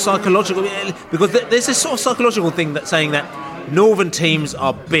some sort of psychological... Because there's this sort of psychological thing that's saying that northern teams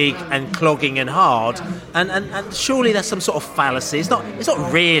are big and clogging and hard, and surely that's some sort of fallacy. It's not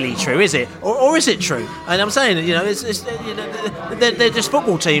really true, is it? Or is it true? And I'm saying, they're just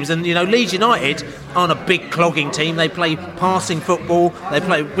football teams, and Leeds United aren't a big clogging team. They play passing football, they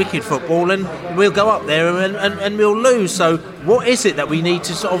play wicked football, and we'll go up there and we'll lose. So what is it that we need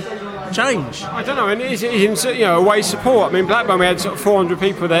to sort of change? I don't know. And is it away support? I mean, Blackburn, we had sort of 400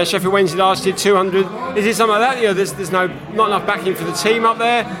 people there. Sheffield Wednesday last did 200. Is it something like that? There's not enough backing for the team up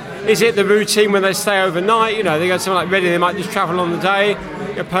there. Is it the routine when they stay overnight? They go to somewhere like Reading, they might just travel on the day.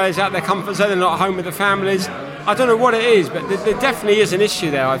 Players out their comfort zone, they're not at home with the families. I don't know what it is, but there definitely is an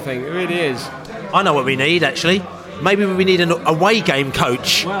issue there. I think it really is. I know what we need actually. Maybe we need an away game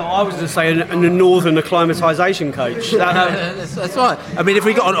coach. Well, I was going to say a northern acclimatisation coach. That's right. I mean, if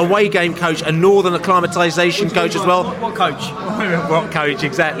we got an away game coach, a northern acclimatisation coach as well. What coach? What coach,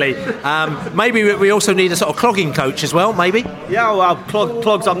 exactly. Maybe we also need a sort of clogging coach as well, maybe? Yeah, well,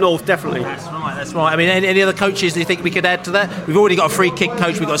 clogs up north, definitely. That's right. I mean, any other coaches do you think we could add to that? We've already got a free kick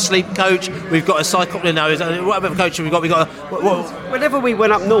coach, we've got a sleep coach, we've got a what other coach have we got? We've got Whenever we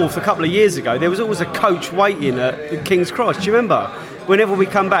went up north a couple of years ago, there was always a coach waiting at King's Cross. Do you remember? Whenever we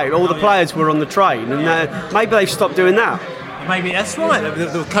come back, all the players were on the train, and maybe they've stopped doing that. Maybe that's right.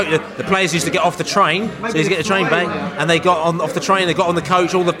 The players used to get off the train, so used to get the train back, and they got off the train, they got on the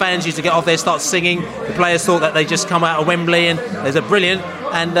coach, all the fans used to get off there, start singing. The players thought that they just come out of Wembley, and there's a brilliant,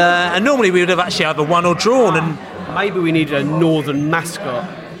 and normally we would have actually either won or drawn. And maybe we needed a northern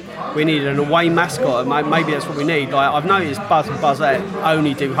mascot. We needed an away mascot, and maybe that's what we need. Like, I've noticed Buzz and Buzzette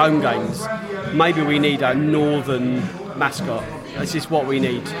only do home games. Maybe we need a northern mascot. This is what we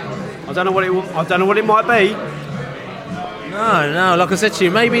need. I don't know what it might be. No. Like I said to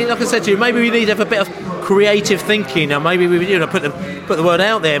you, maybe we need to have a bit of creative thinking, and maybe we put the word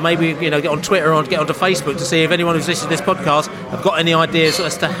out there. Maybe get on Twitter or get onto Facebook to see if anyone who's listening to this podcast have got any ideas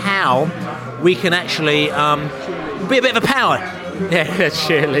as to how we can actually be a bit of a power. Yeah,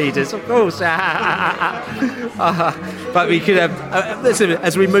 cheerleaders, of course. But we could have, listen,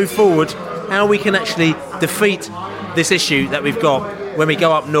 as we move forward, how we can actually defeat this issue that we've got when we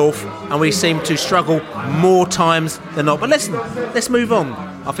go up north, and we seem to struggle more times than not. But let's move on.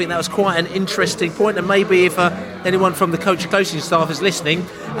 I think that was quite an interesting point, and maybe if anyone from the coaching staff is listening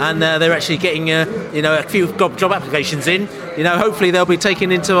and they're actually getting a few job applications in, hopefully they'll be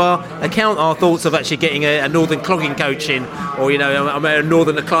taking into our account our thoughts of actually getting a northern clogging coach in, or a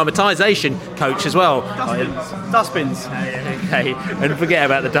northern acclimatisation coach as well. Dustbins. Okay, and forget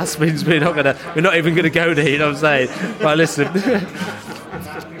about the dustbins. We're not even gonna go there. You know what I'm saying? Right, listen.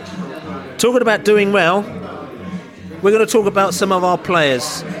 Talking about doing well, we're going to talk about some of our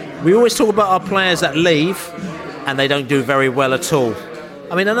players. We always talk about our players that leave and they don't do very well at all.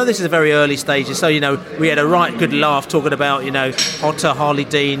 I mean, I know this is a very early stages, so, we had a right good laugh talking about, Otter, Harley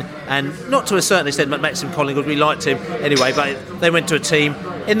Dean, and not to a certain extent Maxim Collingwood. We liked him anyway, but they went to a team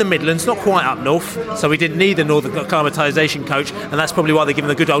in the Midlands, not quite up north, so we didn't need a northern acclimatisation coach, and that's probably why they give him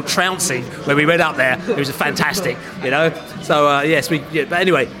the good old trouncing when we went up there. It was fantastic, So, yes, but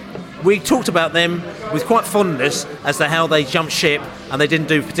anyway, we talked about them with quite fondness as to how they jumped ship and they didn't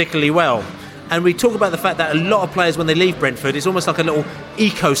do particularly well. And we talk about the fact that a lot of players, when they leave Brentford, it's almost like a little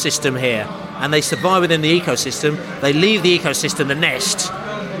ecosystem here, and they survive within the ecosystem. They leave the ecosystem, the nest,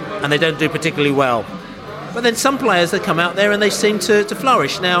 and they don't do particularly well. But then some players, they come out there and they seem to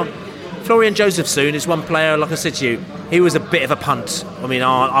flourish. Now, Florian Josephson is one player, like I said to you, he was a bit of a punt. I mean,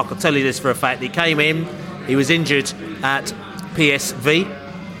 I can tell you this for a fact. He came in, he was injured at PSV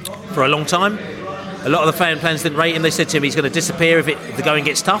for a long time. A lot of the fan plans didn't rate him. They said to him he's going to disappear if the going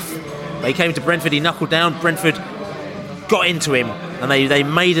gets tough. But he came to Brentford, he knuckled down. Brentford got into him, and they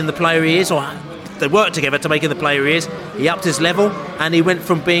made him the player he is, or they worked together to make him the player he is. He upped his level, and he went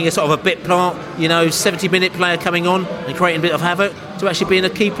from being a sort of a bit part, 70-minute player coming on and creating a bit of havoc, to actually being a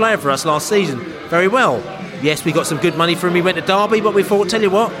key player for us last season. Very well. Yes, we got some good money for him. He went to Derby, but we thought, tell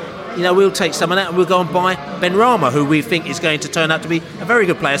you what, we'll take some of that and we'll go and buy Ben Rama, who we think is going to turn out to be a very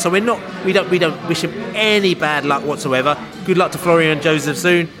good player. So we don't wish him any bad luck whatsoever. Good luck to Florian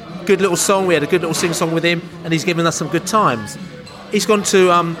Josephson. Good little song. We had a good little sing-song with him, and he's given us some good times. He's gone to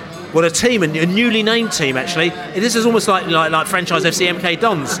a team, a newly named team actually. This is almost like franchise FC MK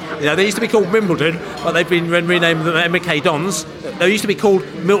Dons. They used to be called Wimbledon, but they've been renamed the MK Dons. They used to be called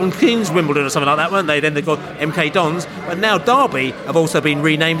Milton Keynes Wimbledon or something like that, weren't they? Then they got MK Dons, but now Derby have also been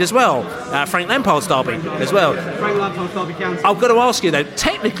renamed as well. Frank Lampard's Derby as well. Frank Lampard's Derby County. I've got to ask you though,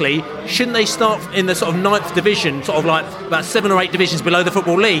 technically, shouldn't they start in the sort of 9th division, sort of like about 7 or 8 divisions below the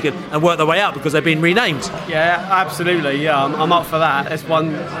Football League, and work their way up because they've been renamed? Yeah, absolutely. Yeah, I'm up for that. There's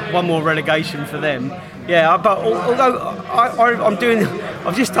one more relegation for them. Yeah, but although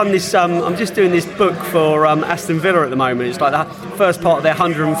I'm just doing this book for Aston Villa at the moment. It's like the first part of their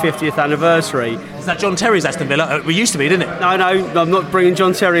 150th anniversary. Is that John Terry's Aston Villa? We used to be, didn't it? No, I'm not bringing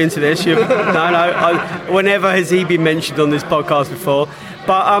John Terry into this. Whenever has he been mentioned on this podcast before?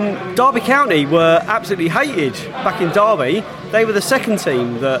 But Derby County were absolutely hated back in Derby. They were the second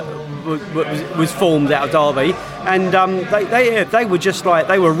team that was formed out of Derby, and they were just like,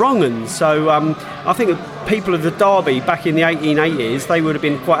 they were wrong uns. So I think people of the Derby back in the 1880s, they would have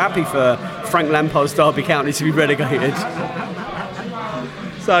been quite happy for Frank Lampard's Derby County to be relegated.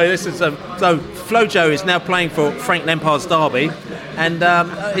 So this is so Flojo is now playing for Frank Lampard's Derby, and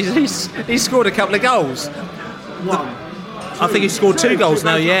he's scored a couple of goals. I think he's scored 2 goals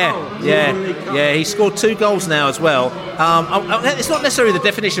now. Yeah. He scored 2 goals now as well. It's not necessarily the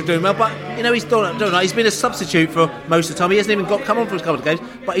definition of doing well, but he's done. He's been a substitute for most of the time. He hasn't even come on for a couple of games,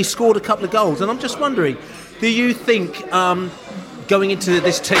 but he scored a couple of goals. And I'm just wondering, do you think going into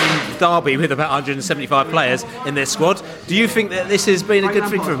this team Derby with about 175 players in their squad, do you think that this has been a good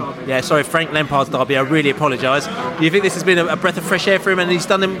thing for him? Yeah, sorry, Frank Lampard's Derby. I really apologise. Do you think this has been a breath of fresh air for him, and he's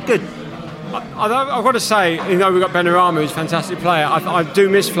done them good? I've got to say, we've got Benrahma, who's a fantastic player. I do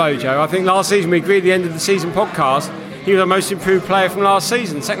miss Flojo. I think last season we agreed at the end of the season podcast he was our most improved player from last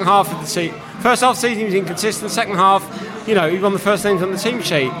season. Second half of the season, first half of the season he was inconsistent. Second half, he won the first names on the team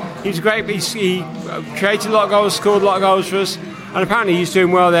sheet. He was great. He created a lot of goals, scored a lot of goals for us, and apparently he's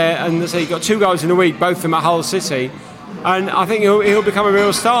doing well there. And he got 2 goals in a week, both of them at Hull City. And I think he'll become a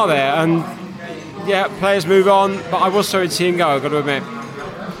real star there. And yeah, players move on, but I was sorry to see him go, I've got to admit.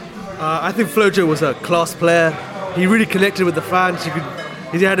 I think Flojo was a class player. He really connected with the fans.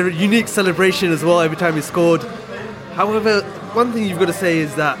 He had a unique celebration as well every time he scored. However, one thing you've got to say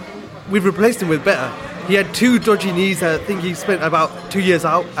is that we've replaced him with better. He had 2 dodgy knees. I think he spent about 2 years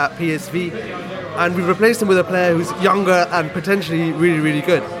out at PSV. And we've replaced him with a player who's younger and potentially really, really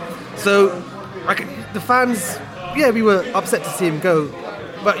good. So, the fans, we were upset to see him go.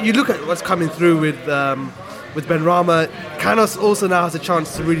 But you look at what's coming through with Benrahma. Canos also now has a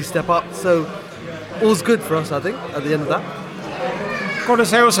chance to really step up. So, all's good for us, I think, at the end of that. Got to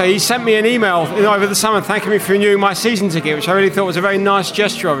say also, he sent me an email over the summer thanking me for renewing my season ticket, which I really thought was a very nice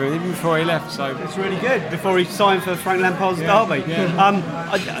gesture of him, even before he left. So it's really good. Before he signed for Frank Lampard's Derby.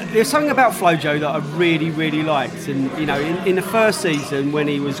 Yeah. There's something about Flojo that I really, really liked, and in the first season when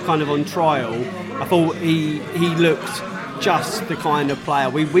he was kind of on trial, I thought he looked just the kind of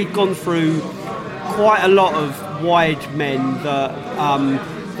player. We'd gone through quite a lot of wide men that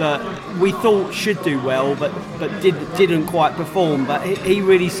we thought should do well, but didn't quite perform. But he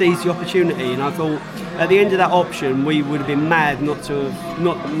really seized the opportunity, and I thought at the end of that option, we would have been mad not to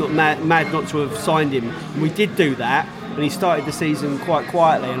have signed him. And we did do that, and he started the season quite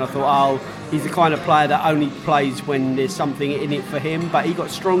quietly. And I thought, he's the kind of player that only plays when there's something in it for him. But he got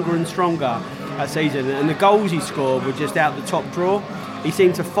stronger and stronger that season, and the goals he scored were just out the top drawer. He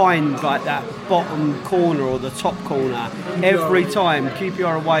seemed to find like that bottom corner or the top corner every time.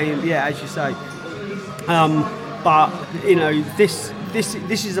 QPR away, as you say. But this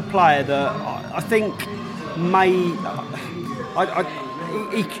is a player that I think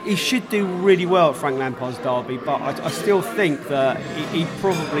he should do really well at Frank Lampard's Derby. But I still think that he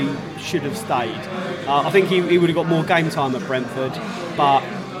probably should have stayed. I think he would have got more game time at Brentford, but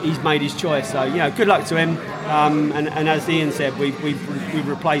he's made his choice. So good luck to him. And as Ian said, we've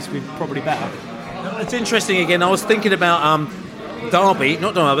replaced with probably better. It's interesting again. I was thinking about Derby,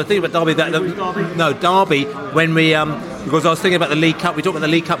 not Derby, but thinking about Derby. Derby when we because I was thinking about the League Cup. We talked about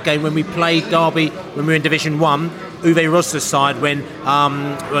the League Cup game when we played Derby when we were in Division 1. Uwe Rosler's side when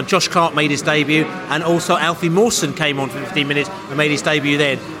Josh Clark made his debut, and also Alfie Mawson came on for 15 minutes and made his debut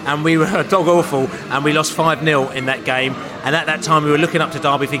then, and we were dog awful and we lost 5-0 in that game. And at that time we were looking up to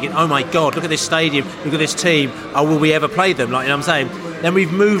Derby thinking, oh my God, look at this stadium, look at this team, will we ever play them? Like, you know what I'm saying? Then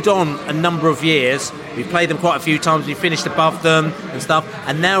we've moved on a number of years, we've played them quite a few times, we've finished above them and stuff,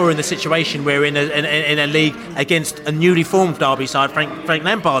 and now we're in the situation where we're in a league against a newly formed Derby side, Frank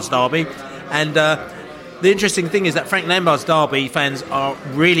Lampard's Derby. And the interesting thing is that Frank Lampard's Derby fans are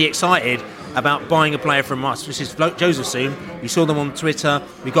really excited about buying a player from us. This is Joseph Soon. We saw them on Twitter.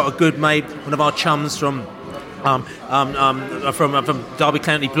 We got a good mate, one of our chums from Derby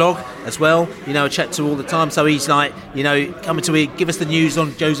County blog as well. I chat to all the time. So he's like, coming to give us the news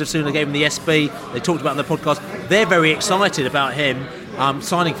on Joseph Soon. I gave him the SB. They talked about it on the podcast. They're very excited about him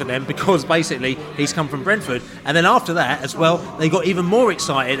signing for them because basically he's come from Brentford. And then after that as well, they got even more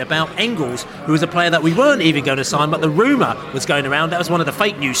excited about Engels, who was a player that we weren't even going to sign, but the rumour was going around. That was one of the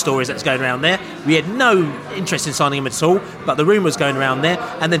fake news stories that's going around there. We had no interest in signing him at all, but the rumour was going around there.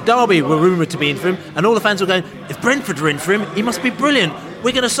 And then Derby were rumoured to be in for him, and all the fans were going, if Brentford are in for him, he must be brilliant.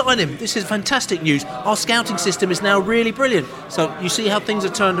 We're going to sign him. This is fantastic news. Our scouting system is now really brilliant. So you see how things are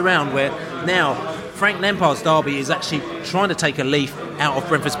turned around, where now Frank Lampard's Derby is actually trying to take a leaf out of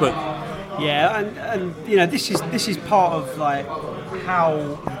Brentford's book. Yeah, and this is part of like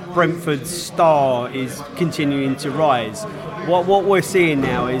how Brentford's star is continuing to rise. What we're seeing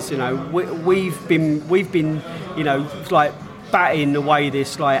now is we've been like batting away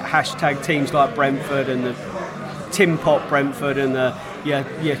this like hashtag teams like Brentford and the Tim Pot Brentford and the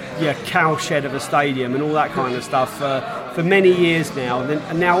your cowshed of a stadium and all that kind of stuff for many years now.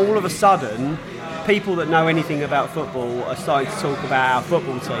 And now all of a sudden, people that know anything about football are starting to talk about our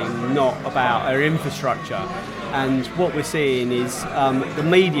football team, not about our infrastructure. And what we're seeing is the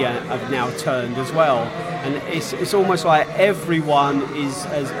media have now turned as well, and it's almost like everyone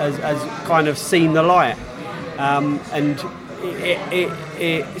has kind of seen the light, and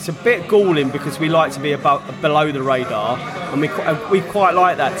it's a bit galling because we like to be below the radar, and we quite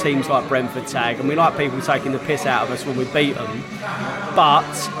like that teams like Brentford tag, and we like people taking the piss out of us when we beat them. But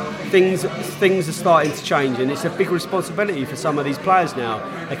things are starting to change, and it's a big responsibility for some of these players now.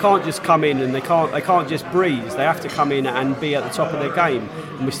 They can't just come in and they can't just breeze. They have to come in and be at the top of their game,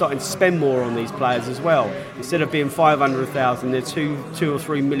 and we're starting to spend more on these players as well. Instead of being 500,000, they're 2 or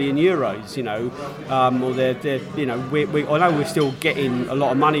 3 million euros. Or they're I know we're still getting a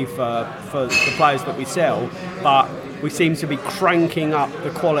lot of money for the players that we sell, but we seem to be cranking up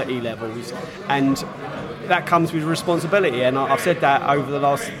the quality levels, and that comes with responsibility, and I've said that over the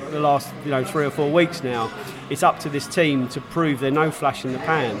last 3 or 4 weeks now. It's up to this team to prove they're no flash in the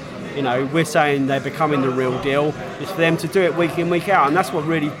pan. We're saying they're becoming the real deal. It's for them to do it week in, week out, and that's what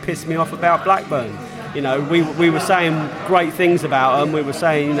really pissed me off about Blackburn. We were saying great things about them. We were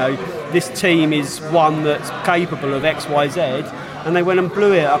saying, this team is one that's capable of X, Y, Z, and they went and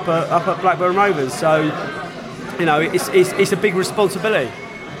blew it up at Blackburn Rovers. So, it's a big responsibility.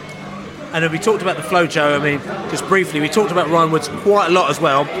 And we talked about the flow, Joe. I mean, just briefly, we talked about Ryan Woods quite a lot as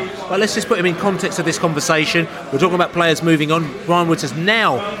well. But let's just put him in context of this conversation. We're talking about players moving on. Ryan Woods has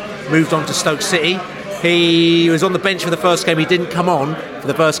now moved on to Stoke City. He was on the bench for the first game. He didn't come on for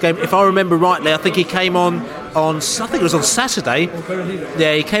the first game. If I remember rightly, I think he came on I think it was on Saturday.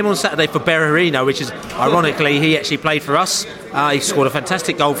 Yeah, he came on Saturday for Berahino, which is, ironically, he actually played for us. He scored a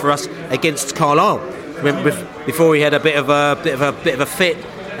fantastic goal for us against Carlisle before he had a bit of a fit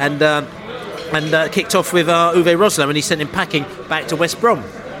and kicked off with Uwe Rosler, and he sent him packing back to West Brom.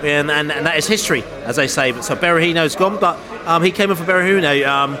 And that is history, as they say. So Berahino's gone, but he came in for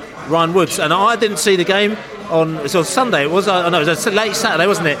Berahino, Ryan Woods. And I didn't see the game on Sunday. It was it was late Saturday,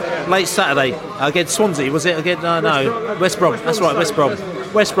 wasn't it? Late Saturday against Swansea. Was it against no West Brom? That's right, West Brom.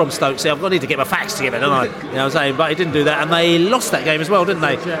 West Brom Stoke. See, I've got to need to get my facts together, don't I? What I'm saying, but he didn't do that, and they lost that game as well, didn't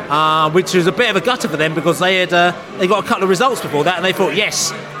they? Which was a bit of a gutter for them because they got a couple of results before that, and they thought,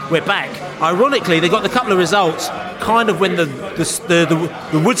 yes, we're back. Ironically, they got the couple of results kind of when the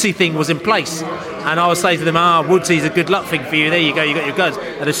Woodsy thing was in place, and I was saying to them, Woodsy's a good luck thing for you. There you go, you got your guns.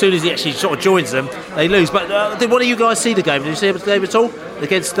 And as soon as he actually sort of joins them, they lose. But did one of you guys see the game? Did you see the game at all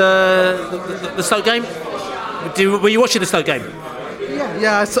against the Stoke game? Were you watching the Stoke game?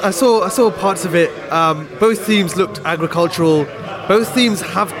 Yeah, I saw parts of it. Both teams looked agricultural. Both teams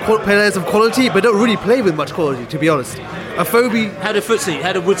have players of quality, but don't really play with much quality, to be honest. Afobe. How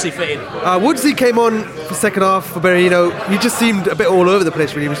did Woodsy fit in? Woodsy came on for second half for Berahino. He just seemed a bit all over the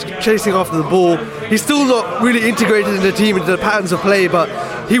place, really. He was chasing after the ball. He's still not really integrated in the team, into the patterns of play, but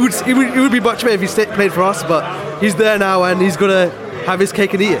he would be much better if he played for us, but he's there now and he's going to have his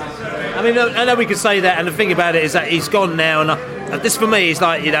cake and eat it. I mean, I know we could say that, and the thing about it is that he's gone now, and this for me is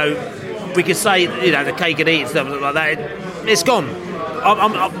like, we could say, the cake and eat and stuff like that. It's gone.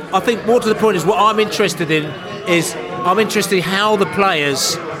 I think more to the point is what I'm interested in is how the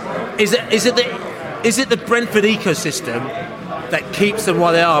players is it the Brentford ecosystem that keeps them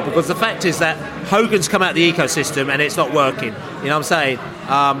where they are, because the fact is that Hogan's come out of the ecosystem and it's not working. You know what I'm saying?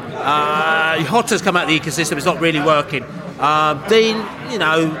 Hotter's come out of the ecosystem, it's not really working. Dean,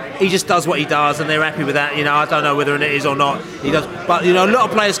 he just does what he does and they're happy with that. I don't know whether it is or not. He does, but a lot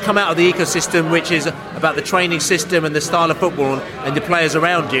of players come out of the ecosystem, which is about the training system and the style of football and the players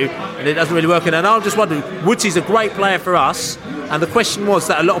around you, and it doesn't really work. And I'm just wondering, Woodsy's a great player for us, and the question was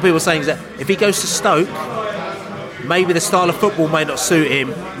that a lot of people were saying is that if he goes to Stoke, maybe the style of football may not suit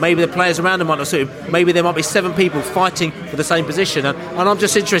him, maybe the players around him might not suit him, maybe there might be 7 people fighting for the same position, and I'm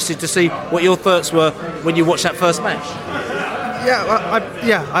just interested to see what your thoughts were when you watched that first match.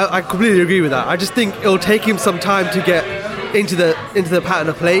 I completely agree with that. I just think it'll take him some time to get into the pattern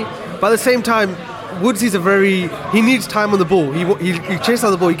of play, but at the same time, Woodsy's he needs time on the ball. He chases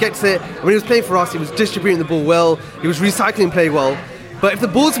on the ball, he gets it. When he was playing for us, he was distributing the ball well, he was recycling play well, but if the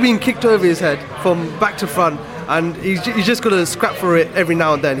ball's being kicked over his head from back to front, and he's just got to scrap for it every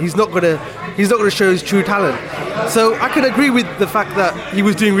now and then, he's not going to show his true talent. So I can agree with the fact that he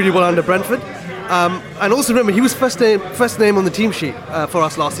was doing really well under Brentford. And also remember, he was first name on the team sheet for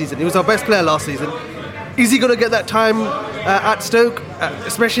us last season. He was our best player last season. Is he going to get that time at Stoke,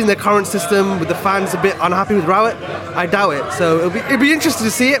 especially in their current system with the fans a bit unhappy with Rowett? I doubt it. So it'll be interesting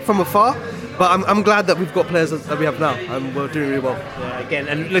to see it from afar. But I'm glad that we've got players that we have now, and we're doing really well. Yeah, again,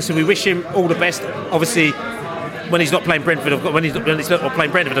 and listen, we wish him all the best. Obviously, when he's not playing Brentford, of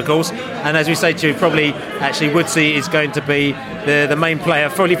course. And as we say to you, probably actually Woodsy is going to be the main player,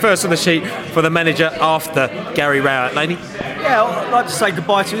 probably first on the sheet for the manager after Gary Rowett. Laney? Yeah, I'd like to say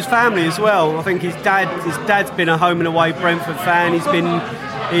goodbye to his family as well. I think his dad's been a home and away Brentford fan. He's been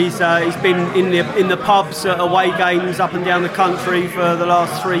in the pubs at away games up and down the country for the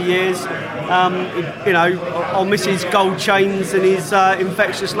last 3 years. I'll miss his gold chains and his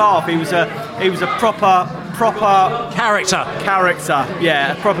infectious laugh. He was a proper character.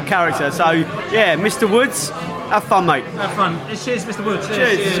 Yeah, a proper character. So yeah, Mr. Woods, have fun, mate. Have fun. Cheers, Mr. Woods.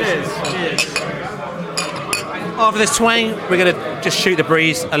 Cheers. After this twang, we're going to just shoot the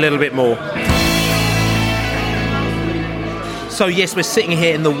breeze a little bit more. So yes, we're sitting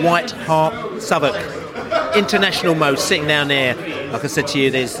here in the White Hart Southwark international mode, sitting down there. Like I said to you,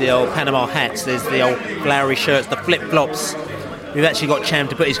 there's the old Panama hats, there's the old flowery shirts, the flip-flops. We've actually got Cham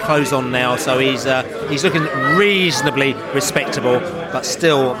to put his clothes on now, so he's looking reasonably respectable, but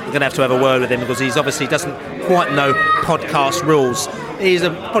still we're going to have a word with him because he's obviously doesn't quite know podcast rules. He's a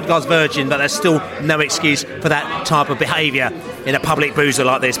podcast virgin, but there's still no excuse for that type of behaviour in a public boozer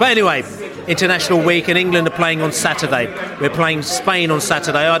like this. But anyway, International Week, and England are playing on Saturday. We're playing Spain on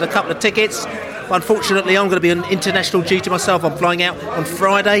Saturday. I had a couple of tickets. Unfortunately, I'm going to be on international duty myself. I'm flying out on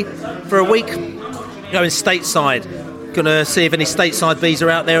Friday for a week, going stateside. Going to see if any stateside bees are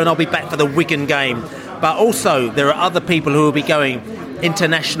out there, and I'll be back for the Wigan game. But also, there are other people who will be going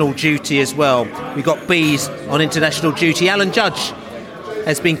international duty as well. We've got bees on international duty. Alan Judge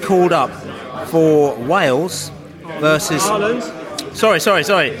has been called up for Wales versus... Ireland? Sorry.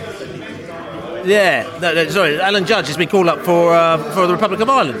 Yeah, sorry. Alan Judge has been called up for the Republic of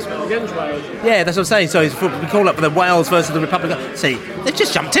Ireland. Against Wales? Yeah, that's what I'm saying. So he's been called up for the Wales versus the Republic of... See, they've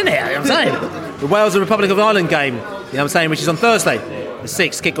just jumped in here, you know what I'm saying? The Wales and Republic of Ireland game, you know what I'm saying, which is on Thursday. The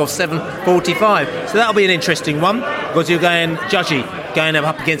 6th, kick-off 7:45. So that'll be an interesting one, because you're going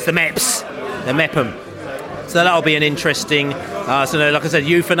up against the Meps, the Mepham. So that'll be an interesting, like I said,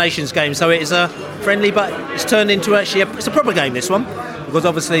 Youth for Nations game. So it's a friendly, but it's turned into actually it's a proper game, this one, because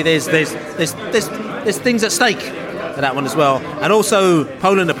obviously there's things at stake for that one as well. And also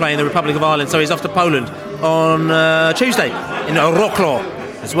Poland are playing the Republic of Ireland, so he's off to Poland on Tuesday in Wrocław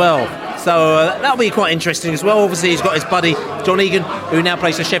as well. So that'll be quite interesting as well. Obviously he's got his buddy John Egan, who now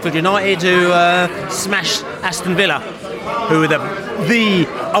plays for Sheffield United, who smashed Aston Villa, who are the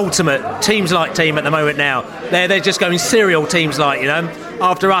ultimate teams-like team at the moment now. They're just going serial teams-like, you know,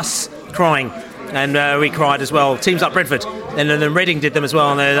 after us crying. And we cried as well. Teams like Brentford. And then Reading did them as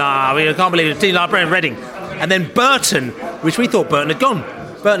well. And we can't believe it. Teams like Reading. And then Burton, which we thought Burton had gone.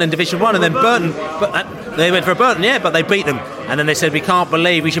 Burton in Division 1. And then Burton, they went for Burton, yeah, but they beat them. And then they said, we can't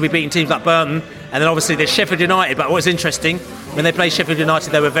believe we should be beating teams like Burton. And then obviously there's Sheffield United. But what's interesting, when they played Sheffield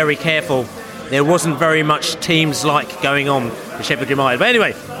United, they were very careful. There wasn't very much teams-like going on with Sheffield United. But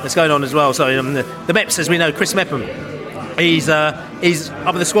anyway, that's going on as well. So the Meps, as we know, Chris Mepham, he's up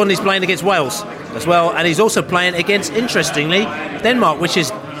in the squad and he's playing against Wales as well. And he's also playing against, interestingly, Denmark, which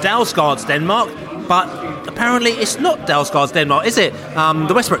is Dalsgaard's Denmark. But apparently it's not Dalsgaard's Denmark, is it?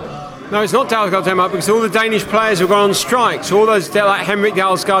 The Westbrook. No, it's not Dalsgaard Denmark, because all the Danish players have gone on strike. So all those, like Henrik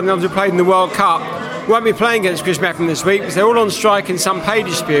Dalsgaard and others who played in the World Cup, won't be playing against Chris Mepham this week, because they're all on strike in some pay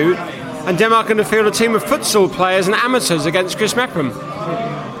dispute. And Denmark are going to field a team of futsal players and amateurs against Chris Mepham.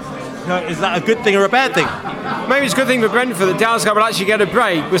 Is that a good thing or a bad thing? Maybe it's a good thing for Brentford that Dalsgaard will actually get a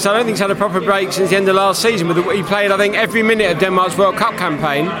break, because I don't think he's had a proper break since the end of last season. He played, I think, every minute of Denmark's World Cup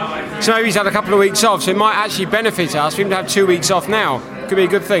campaign. So maybe he's had a couple of weeks off, so it might actually benefit us for him to have 2 weeks off now. Could be a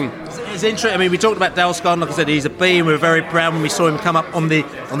good thing. It's interesting. I mean, we talked about Dalsgaard. Like I said, he's a B, and we were very proud when we saw him come up on the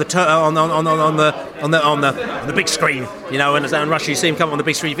big screen. You know, and in Russia, you see him come up on the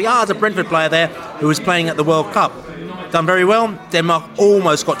big screen. You think, there's a Brentford player there who was playing at the World Cup. Done very well. Denmark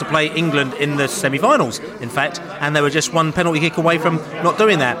almost got to play England in the semi-finals, in fact, and they were just one penalty kick away from not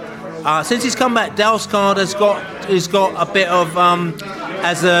doing that. Since he's come back, Dalsgaard has got a bit of,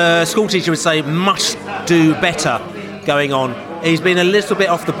 as a school teacher would say, must do better going on. He's been a little bit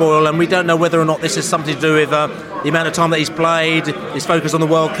off the boil, and we don't know whether or not this is something to do with the amount of time that he's played, his focus on the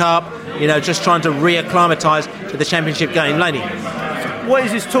World Cup, you know, just trying to reacclimatise to the Championship game. Laney? What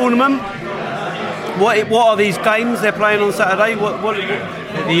is this tournament? What are these games they're playing on Saturday? What?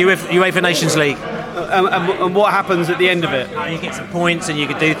 The UEFA Nations League. And what happens at the end of it? You get some points, and you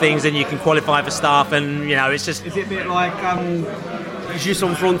can do things, and you can qualify for stuff, and you know, it's just... Is it a bit like Juste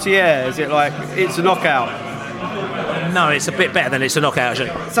en Frontière? Is it like it's a knockout? No, it's a bit better than it's a knockout,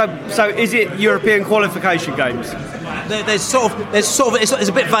 actually. So is it European qualification games? There's sort of it's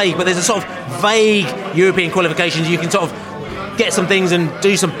a bit vague, but there's a sort of vague European qualifications. You can sort of get some things and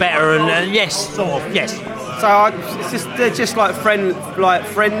do some better, and yes, sort of, yes. So they're just like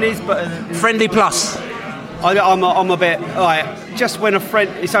friendlies, but friendly plus. I'm a bit like just when a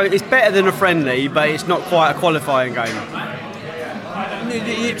friend. So it's better than a friendly, but it's not quite a qualifying game.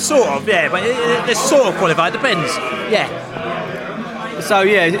 Sort of, yeah, but it's sort of qualified. Depends, yeah. So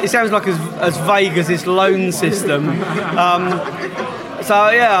yeah, it sounds like as vague as this loan system. So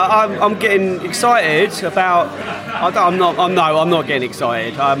yeah, I'm getting excited about. I'm not getting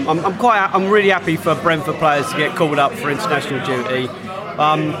excited. I'm really happy for Brentford players to get called up for international duty.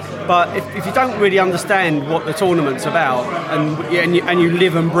 But if you don't really understand what the tournament's about and you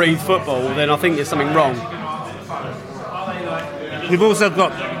live and breathe football, then I think there's something wrong. We've also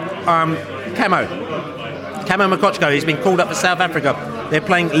got Camo Makochko. He's been called up for South Africa. They're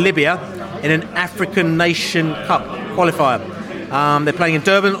playing Libya in an African Nation Cup qualifier. They're playing in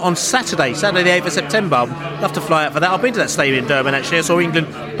Durban on Saturday the 8th of September. I'd love to fly out for that. I've been to that stadium in Durban, actually. I saw England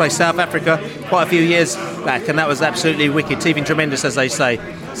play South Africa quite a few years back, and that was absolutely wicked. TV tremendous, as they say.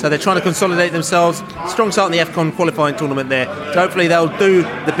 So they're trying to consolidate themselves. Strong start in the AFCON qualifying tournament there. So hopefully they'll do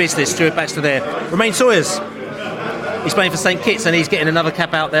the business. Stuart Baxter there. Romain Sawyers. He's playing for St Kitts, and he's getting another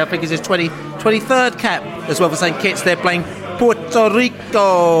cap out there. I think it's his 23rd cap as well for St Kitts. They're playing Puerto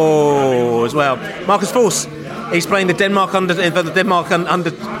Rico as well. Marcus Forss. He's playing the Finland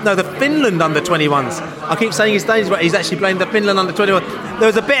under 21s. I keep saying his names, but he's actually playing the Finland under 21. There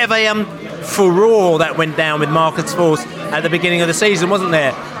was a bit of a furore that went down with Marcus Forss at the beginning of the season, wasn't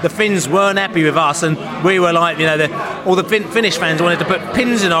there? The Finns weren't happy with us, and we were like, all the Finnish fans wanted to put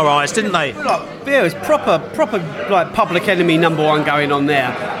pins in our eyes, didn't they? Yeah, it was proper like public enemy number one going on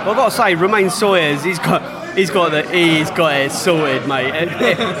there. But I've got to say, Romain Sawyers, he's got it sorted, mate.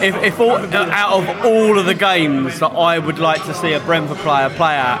 If out of all of the games that I would like to see a Brentford player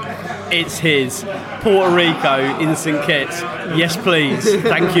play at, it's his. Puerto Rico in St Kitts. Yes, please.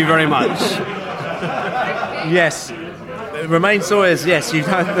 Thank you very much. Yes, Romain Sawyers. Yes, you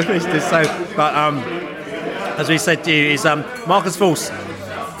know the list is so. But as we said to you, is Marcus Forss.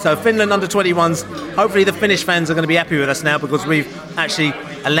 So Finland under 21s. Hopefully the Finnish fans are going to be happy with us now, because we've actually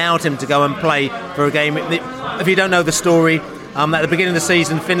allowed him to go and play for a game. If you don't know the story, at the beginning of the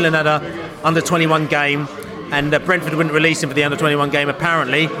season, Finland had a under 21 game, and Brentford wouldn't release him for the under 21 game,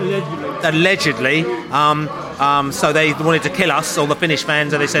 apparently, allegedly. So they wanted to kill us, all the Finnish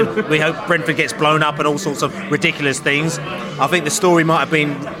fans, and they said, we hope Brentford gets blown up and all sorts of ridiculous things. I think the story might have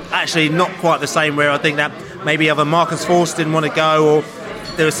been actually not quite the same, where I think that maybe either Marcus Forss didn't want to go, or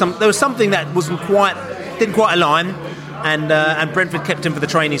there was something that didn't quite align, and Brentford kept him for the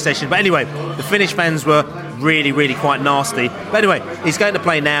training session. But anyway, the Finnish fans were really, really quite nasty. But anyway, he's going to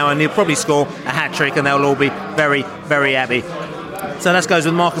play now, and he'll probably score a hat-trick, and they'll all be very, very happy. So that goes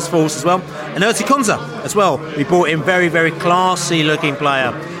with Marcus Forss as well. And Erti Konsa as well. We brought in very, very classy-looking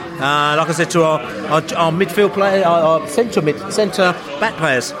player. Like I said to our midfield player, our centre back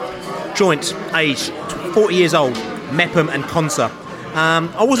players, joint age, 40 years old, Mepham and Konsa.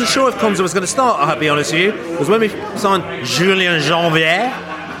 I wasn't sure if Konsa was going to start, I'll be honest with you, because when we signed Julien Janvier,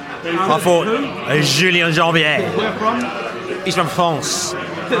 I thought, Julien Janvier. Where from? He's from France.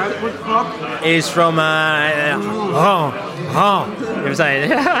 Which club? He's from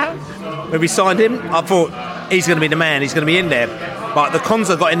when we signed him, I thought he's going to be the man, he's going to be in there. But the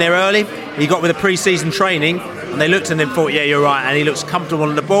Konsa got in there early, he got with the pre-season training, and they looked at him and thought, yeah, you're right, and he looks comfortable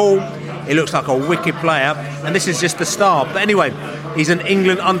on the ball, he looks like a wicked player, and this is just the start. But anyway, he's an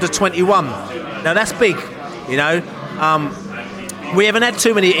England under 21. Now that's big, we haven't had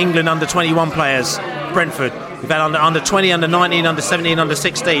too many England under 21 players, Brentford. We've had under 20, under 19, under 17, under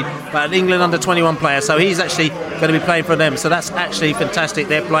 16, but an England under 21 player, so he's actually going to be playing for them. So that's actually fantastic.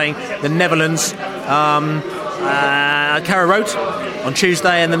 They're playing the Netherlands, Carrow Road on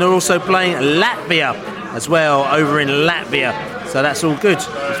Tuesday, and then they're also playing Latvia as well over in Latvia. So that's all good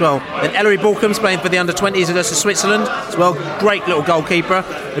as well. Then Ellery Borkham's playing for the under-20s against Switzerland as well. Great little goalkeeper.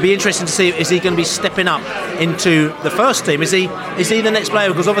 It'll be interesting to see, is he going to be stepping up into the first team? Is he the next player?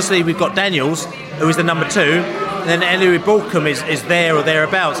 Because obviously we've got Daniels, who is the number 2, and then Ellery Borkham is there or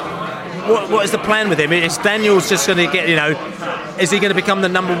thereabouts. What is the plan with him? Is Daniels just going to get, is he going to become the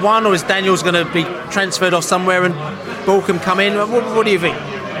number 1, or is Daniels going to be transferred off somewhere and Borkham come in? What do you think?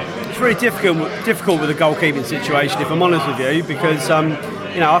 It's really difficult with the goalkeeping situation, if I'm honest with you, because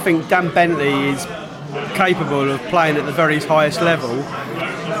I think Dan Bentley is capable of playing at the very highest level,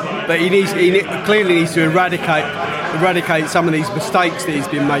 but he clearly needs to eradicate some of these mistakes that he's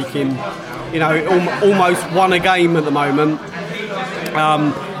been making. Almost won a game at the moment,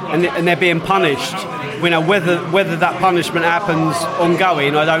 and they're being punished. Whether that punishment happens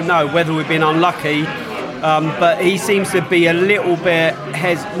ongoing, I don't know. Whether we've been unlucky. But he seems to be a little bit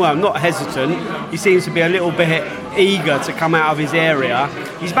not hesitant. He seems to be a little bit eager to come out of his area.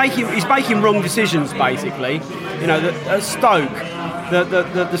 He's making wrong decisions, basically. At Stoke,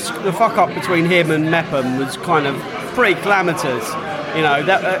 the fuck up between him and Mepham was kind of pretty calamitous.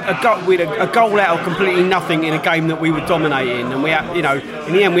 A goal out of completely nothing in a game that we were dominating, and we had,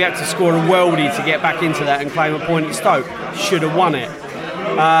 in the end we had to score a worldie to get back into that and claim a point at Stoke. Should have won it.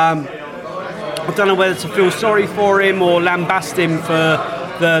 I don't know whether to feel sorry for him or lambast him for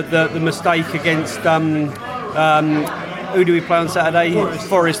the mistake against who do we play on Saturday?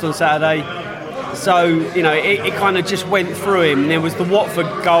 Forest on Saturday. So it kind of just went through him. There was the Watford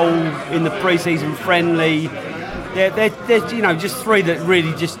goal in the pre-season friendly. There's just 3 that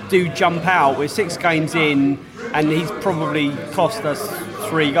really just do jump out. We're 6 games in, and he's probably cost us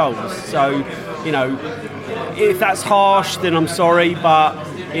 3 goals. So, you know, if that's harsh, then I'm sorry, but,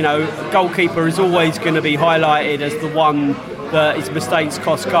 you know, goalkeeper is always going to be highlighted as the one that his mistakes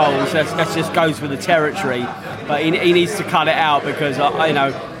cost goals. That just goes with the territory. But he needs to cut it out, because, you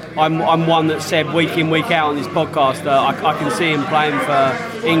know, I'm one that said week in, week out on this podcast that I can see him playing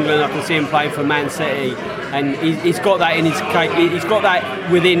for England, I can see him playing for Man City, and he's got that he's got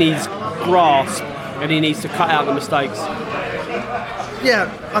that within his grasp, and he needs to cut out the mistakes. Yeah,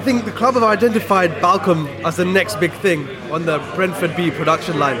 I think the club have identified Balcom as the next big thing on the Brentford B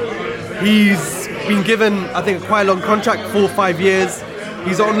production line. He's been given, I think, a quite a long contract, 4 or 5 years.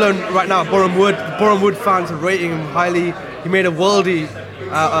 He's on loan right now at Boreham Wood. Boreham Wood fans are rating him highly. He made a worldie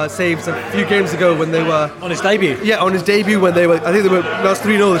saves a few games ago when they were... On his debut? Yeah, on his debut when they were... I think they were lost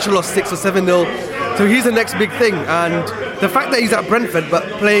 3-0, they should have lost 6 or 7-0. So he's the next big thing. And the fact that he's at Brentford but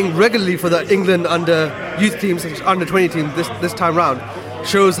playing regularly for the England under youth teams, under 20 team this time round,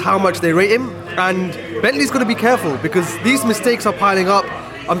 shows how much they rate him. And Bentley's got to be careful, because these mistakes are piling up.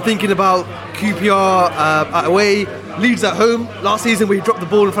 I'm thinking about QPR away, Leeds at home. Last season we dropped the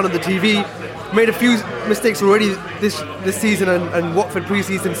ball in front of the TV. Made a few mistakes already this season and Watford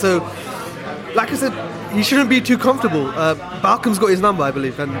pre-season. So, like I said, he shouldn't be too comfortable. Balcom's got his number, I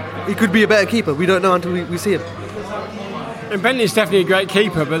believe, and he could be a better keeper. We don't know until we see him. And Bentley's definitely a great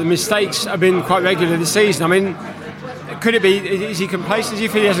keeper, but the mistakes have been quite regular this season. I mean, could it be, is he complacent? Do you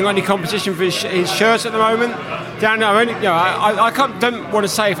feel he hasn't got any competition for his shirts at the moment? I don't want to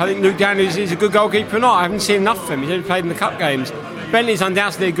say if I think Luke Downey is a good goalkeeper or not. I haven't seen enough of him. He's only played in the cup games. Bentley's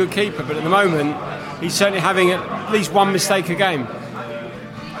undoubtedly a good keeper, but at the moment he's certainly having at least one mistake a game.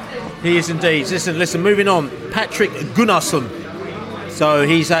 He is indeed. Listen, moving on. Patrick Gunnarsson. So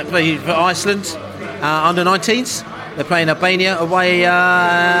he's playing for Iceland under 19s. They're playing Albania away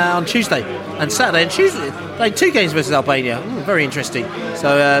on Tuesday and Saturday and Tuesday. Playing 2 games versus Albania. Very interesting.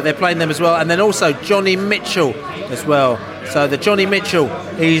 So they're playing them as well. And then also Johnny Mitchell as well. So the Johnny Mitchell,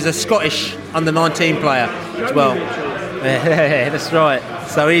 he's a Scottish under 19 player as well. Yeah, that's right.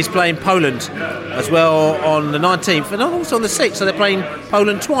 So he's playing Poland as well on the 19th and also on the 6th. So they're playing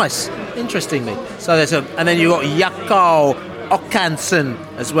Poland twice, interestingly. So there's and then you've got Jakko Okansson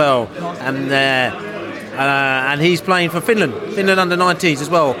as well, and he's playing for Finland under 19s as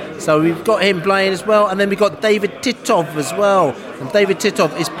well. So we've got him playing as well, and then we've got David Titov as well. And David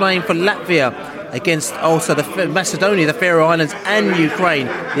Titov is playing for Latvia against also the Macedonia, the Faroe Islands, and Ukraine,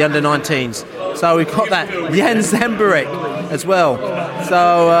 the under 19s. So we've got that Jan Zambarek as well.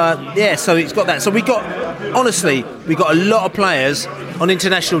 So so he's got that. So we got a lot of players on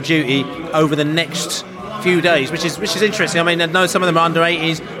international duty over the next few days, which is interesting. I mean, I know some of them are under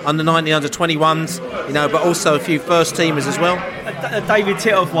 80s, under 90, under 21s, but also a few first teamers as well. David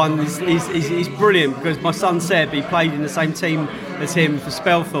Titov one is brilliant, because my son Seb, he played in the same team as him for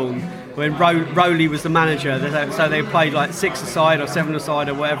Spelthorne when Rowley was the manager. So they played like 6-a-side or 7-a-side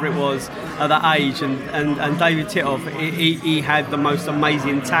or whatever it was at that age. And David Titov, he had the most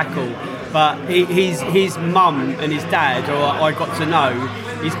amazing tackle. But his mum and his dad, or I got to know,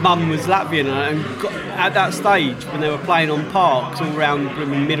 his mum was Latvian, and at that stage when they were playing on parks all around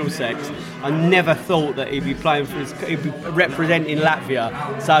Middlesex, I never thought that he'd be representing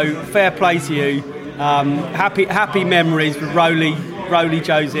Latvia. So fair play to you. Happy memories with Rowley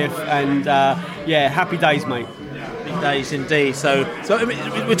Joseph, and happy days, mate. Big days indeed. So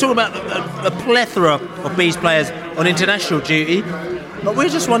we're talking about a plethora of Bees players on international duty, but we're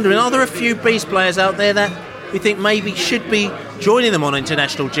just wondering, are there a few Bees players out there that we think maybe should be joining them on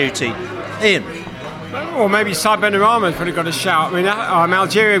international duty? Ian? Or maybe Saad Benrahma's probably got a shout. I mean,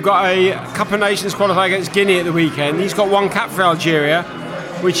 Algeria have got a Cup of Nations qualifier against Guinea at the weekend. He's got 1 cap for Algeria,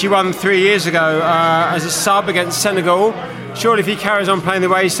 which he won 3 years ago as a sub against Senegal. Surely if he carries on playing the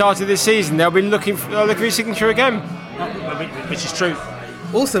way he started this season, they'll be looking for his signature again. Which is true.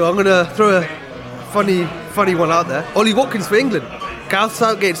 Also, I'm going to throw a funny one out there. Ollie Watkins for England. Gareth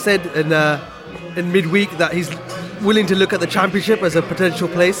Southgate said in midweek that he's willing to look at the Championship as a potential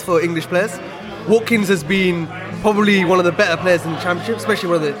place for English players. Watkins has been probably one of the better players in the Championship, especially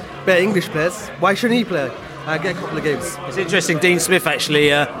one of the better English players. Why shouldn't he play? Get a couple of games. It's interesting. Dean Smith actually,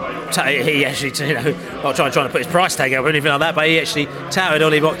 he actually, not trying to put his price tag up or anything like that, but he actually touted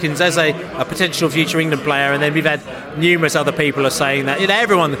Ollie Watkins as a potential future England player. And then we've had numerous other people are saying that.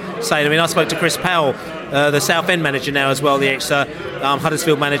 Everyone saying. I mean, I spoke to Chris Powell, the Southend manager now as well, the ex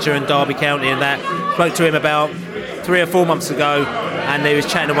Huddersfield manager in Derby County, and that spoke to him about 3 or 4 months ago, and he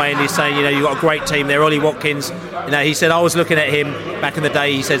was chatting away and he's saying, you've got a great team there. Ollie Watkins, he said, I was looking at him back in the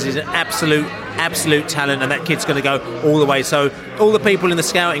day. He says he's an absolute talent, and that kid's going to go all the way. So all the people in the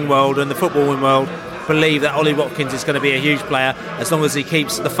scouting world and the footballing world believe that Ollie Watkins is going to be a huge player as long as he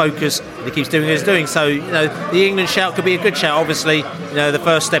keeps the focus and he keeps doing what he's doing. So, the England shout could be a good shout. Obviously, the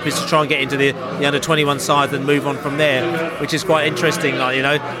first step is to try and get into the under-21 side and move on from there, which is quite interesting.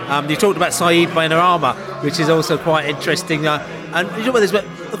 You talked about Saeed Benrahma, which is also quite interesting. And you know what this, but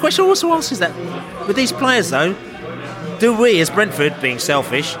the question also asks is that with these players, though, do we, as Brentford, being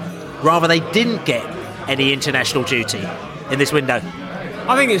selfish, rather they didn't get any international duty in this window?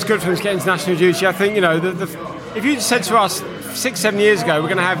 I think it's good for them to get international duty. I think, if you said to us 6-7 years ago we're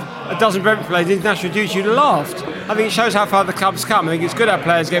going to have a dozen Brentford players in international duty, you'd have laughed. I think it shows how far the club's come. I think it's good our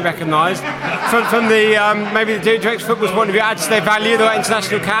players get recognised. From the maybe the director of football's point of view, adds to their value. They've got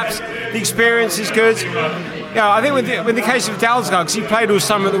international caps. The experience is good. I think with the case of Dalsgaard, because he played all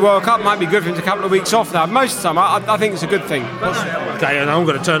summer at the World Cup, might be good for him to a couple of weeks off now. Most of the time, I think it's a good thing. Okay, and I'm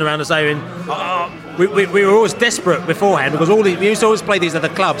going to turn around and say, we were always desperate beforehand because we used to always play these other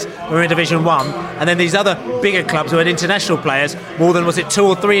clubs when we were in Division 1, and then these other bigger clubs who had international players, more than 2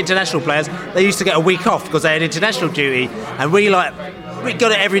 or 3 international players, they used to get a week off because they had international duty, and we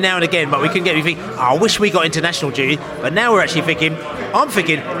got it every now and again, but we couldn't get it. We think, I wish we got international duty, but now we're actually thinking,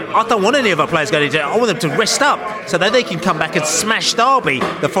 I don't want any of our players going into it. I want them to rest up so that they can come back and smash Derby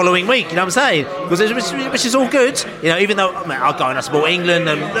the following week. You know what I'm saying? Which is all good. Even though I'll go and I support England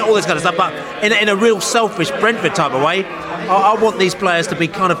and all this kind of stuff, but in a real selfish Brentford type of way, I want these players to be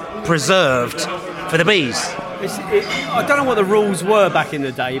kind of preserved for the Bees. I don't know what the rules were back in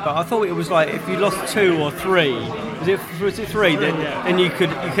the day, but I thought it was like if you lost 2 or 3, was it 3? Then you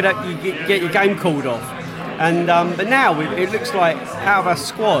could get your game called off. And but now it looks like out of our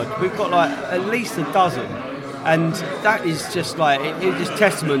squad we've got like at least a dozen, and that is just like it's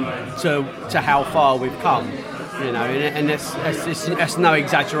testament to how far we've come, and that's no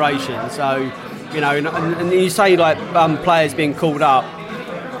exaggeration. So and you say like players being called up,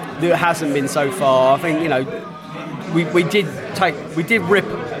 it hasn't been so far. I think we did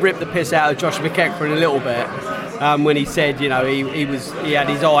rip the piss out of Josh McEachran a little bit. When he said, he had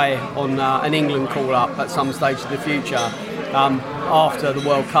his eye on an England call up at some stage in the future after the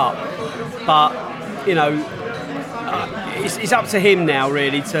World Cup, but it's up to him now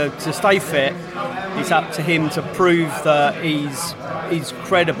really to stay fit. It's up to him to prove that he's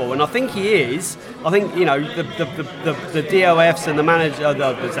credible, and I think he is. I think the DOFs and the manager,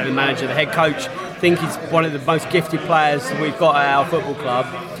 the head coach, think he's one of the most gifted players we've got at our football club.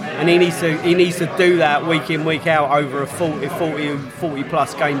 And he needs to do that week in, week out over a 40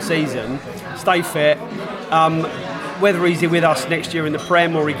 plus game season. Stay fit. Whether he's with us next year in the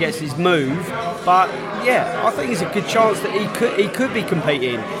Prem or he gets his move, but I think there's a good chance that he could be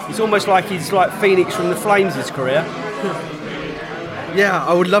competing. It's almost like he's like Phoenix from the Flames his career. Yeah,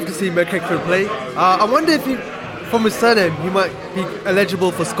 I would love to see McEachran play. I wonder if from his surname he might be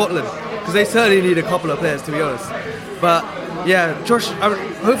eligible for Scotland, because they certainly need a couple of players, to be honest. But yeah, Josh,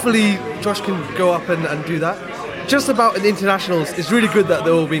 hopefully Josh can go up and do that. Just about in internationals, it's really good that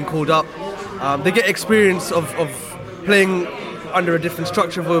they're all being called up. They get experience of playing under a different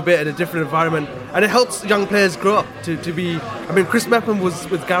structure for a bit in a different environment, and it helps young players grow up to be. Chris Mepham was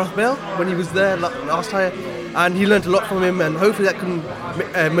with Gareth Bale when he was there last time, and he learned a lot from him, and hopefully that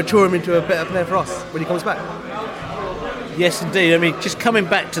can mature him into a better player for us when he comes back. Yes, indeed. Just coming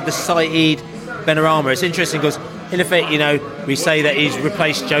back to the Saeed Benrahma, it's interesting because in effect, we say that he's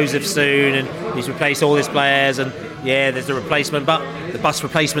replaced Joseph soon and he's replaced all his players, and there's a replacement, but the bus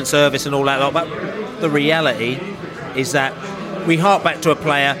replacement service and all that lot. But the reality is that we hark back to a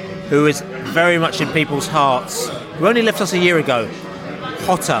player who is very much in people's hearts, who only left us a year ago,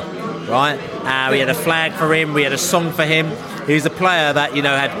 Hotter, right? We had a flag for him, we had a song for him. He was a player that,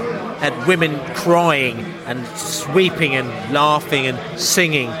 had women crying and weeping and laughing and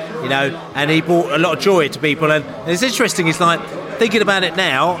singing, and he brought a lot of joy to people. And it's interesting, it's like, thinking about it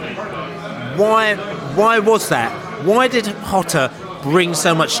now, why was that? Why did Hotter bring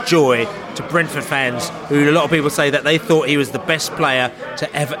so much joy to Brentford fans, who a lot of people say that they thought he was the best player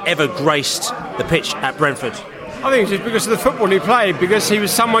to ever graced the pitch at Brentford? I think it's just because of the football he played, because he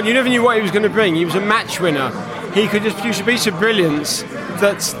was someone, you never knew what he was going to bring. He was a match winner. He could just produce a piece of brilliance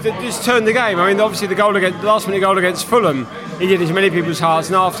that just turned the game. Obviously the last minute goal against Fulham, he did into many people's hearts,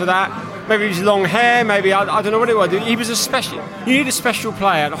 and after that, maybe his long hair, maybe, I don't know what it was. He was you need a special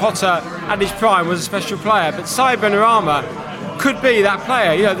player, and Hotter at his prime was a special player, but Saeed Benrahma could be that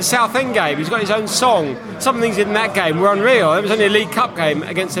player. The Southend game, he's got his own song. Some things in that game were unreal. It was only a League Cup game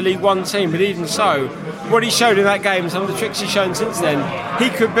against a League One team, but even so, what he showed in that game, some of the tricks he's shown since then, he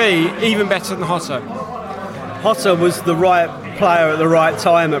could be even better than Hotter. Hotter was the right player at the right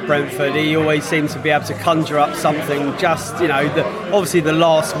time at Brentford. He always seems to be able to conjure up something. Just, obviously the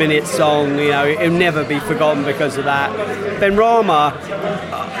last minute song, it'll never be forgotten because of that.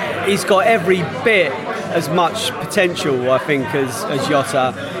 Benrahma, he's got every bit as much potential, I think, as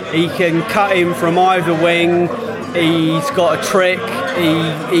Jota. He can cut in from either wing. He's got a trick.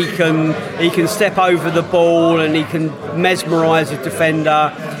 He can step over the ball and he can mesmerise a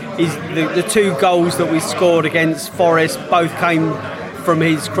defender. The 2 goals that we scored against Forest both came from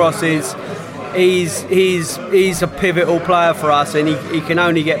his crosses. He's a pivotal player for us, and he can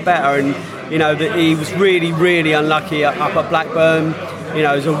only get better. And that he was really, really unlucky up at Blackburn. It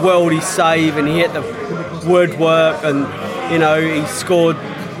was a worldy save, and he hit the woodwork, and he scored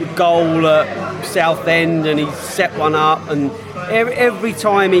a goal at Southend, and he set one up. And every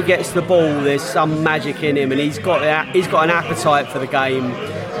time he gets the ball, there's some magic in him, and he's got an appetite for the game.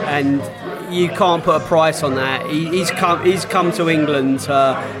 And you can't put a price on that. He's come to England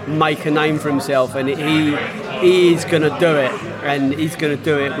to make a name for himself, and he is going to do it, and he's going to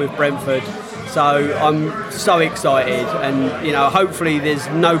do it with Brentford. So I'm so excited, and hopefully there's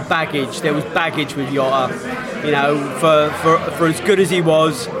no baggage. There was baggage with Jota, for as good as he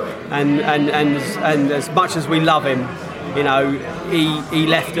was, and as much as we love him, he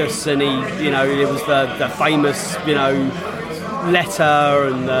left us, and it was the famous letter,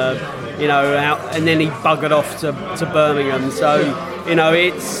 and and then he buggered off to Birmingham. So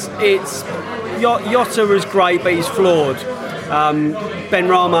it's Jota is great, but he's flawed.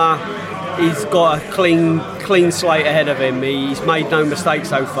 Benrahma, he's got a clean slate ahead of him. He's made no mistakes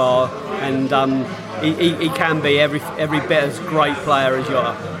so far, and he can be every bit as great player as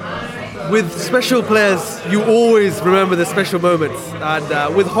Jota. With special players, you always remember the special moments,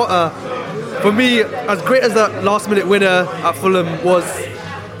 and with Jota, for me, as great as that last-minute winner at Fulham was,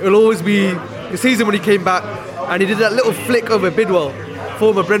 it'll always be the season when he came back and he did that little flick over Bidwell,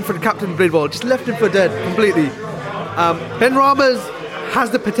 former Brentford captain Bidwell, just left him for dead completely. Benrahma has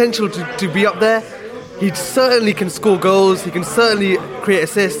the potential to be up there. He certainly can score goals. He can certainly create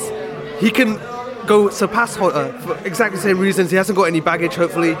assists. He can go surpass Jota for exactly the same reasons. He hasn't got any baggage,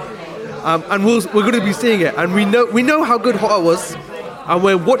 hopefully, and we're going to be seeing it. And we know how good Jota was, and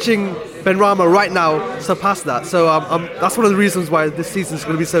we're watching Benrahma right now surpass that. So that's one of the reasons why this season is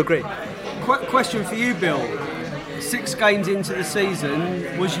going to be so great. Question for you, Bill. 6 games into the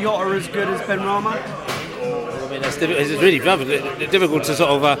season, was Jota as good as Benrahma? It's really difficult to sort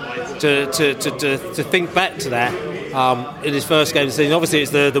of to think back to that in his first game of the season. Obviously,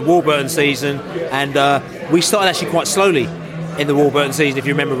 it's the Warburton season, and we started actually quite slowly in the Warburton season, if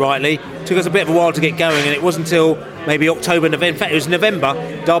you remember rightly. It took us a bit of a while to get going, and it wasn't until maybe October, November. In fact, it was November,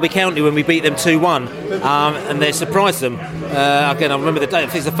 Derby County, when we beat them 2-1, and they surprised them. Again, I remember the day. I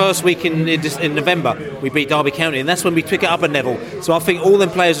think it's the first week in November we beat Derby County, and that's when we pick it up a level. So I think all them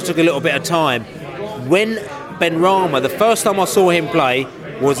players took a little bit of time. When Benrahma, the first time I saw him play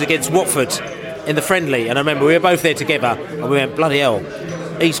was against Watford in the friendly, and I remember we were both there together, and we went, bloody hell,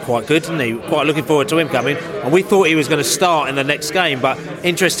 he's quite good, isn't he? Quite looking forward to him coming, and we thought he was going to start in the next game, but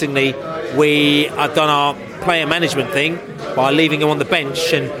interestingly, we had done our player management thing by leaving him on the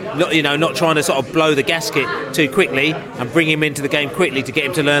bench and not trying to sort of blow the gasket too quickly and bring him into the game quickly to get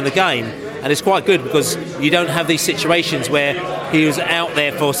him to learn the game. And it's quite good because you don't have these situations where he was out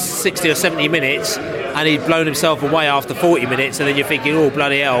there for 60 or 70 minutes and he'd blown himself away after 40 minutes, and then you're thinking, oh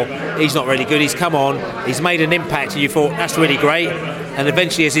bloody hell, he's not really good, he's come on, he's made an impact, and you thought that's really great. And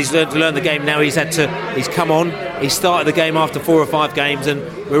eventually, as he's learned to learn the game now, he's come on, he started the game after 4 or 5 games, and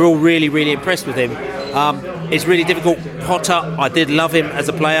we're all really, really impressed with him. It's really difficult. Jota, I did love him as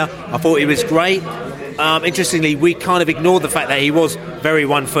a player, I thought he was great. Interestingly, we kind of ignored the fact that he was very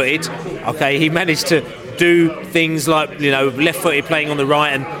one-footed. Okay, he managed to do things like, left-footed playing on the right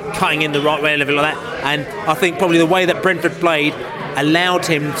and cutting in the right way and everything like that. And I think probably the way that Brentford played allowed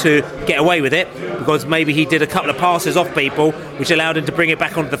him to get away with it, because maybe he did a couple of passes off people which allowed him to bring it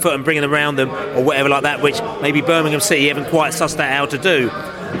back onto the foot and bring them around them or whatever like that, which maybe Birmingham City haven't quite sussed that out to do.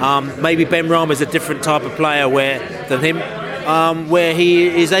 Maybe Benrahma is a different type of player than him, where he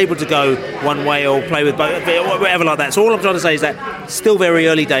is able to go one way or play with both, whatever like that. So all I'm trying to say is that still very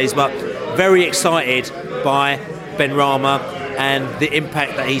early days, but very excited by Benrahma and the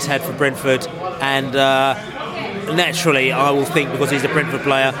impact that he's had for Brentford. And naturally, I will think, because he's a Brentford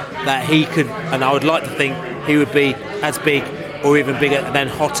player, that he could, and I would like to think he would be as big or even bigger than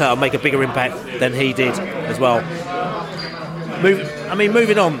Jota, or make a bigger impact than he did as well.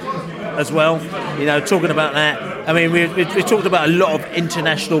 Moving on as well, talking about that. I mean, we talked about a lot of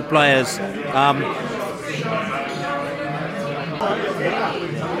international players.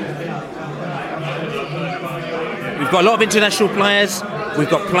 we've got a lot of international players. We've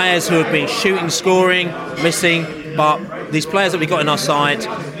got players who have been shooting, scoring, missing. But these players that we've got on our side,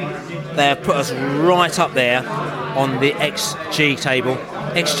 they have put us right up there on the XG table.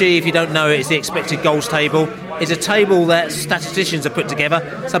 XG, if you don't know it, is the expected goals table. It's a table that statisticians have put together.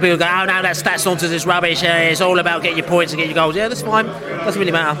 Some people go, oh no, that stats nonsense, it's rubbish. It's all about getting your points and getting your goals. Yeah, that's fine. Doesn't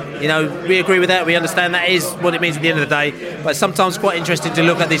really matter. We agree with that. We understand that is what it means at the end of the day. But sometimes quite interesting to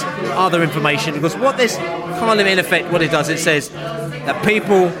look at this other information, because what this kind of, in effect, what it does, it says that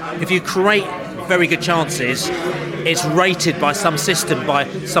people, if you create very good chances, it's rated by some system, by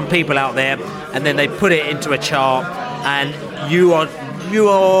some people out there, and then they put it into a chart, and you are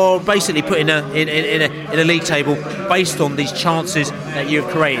basically put in a league table based on these chances that you've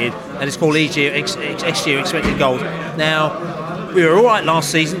created, and it's called XG, expected goals. Now, we were all right last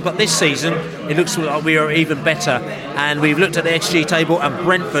season, but this season it looks like we are even better, and we've looked at the XG table, and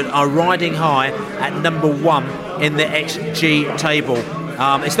Brentford are riding high at number 1 in the XG table.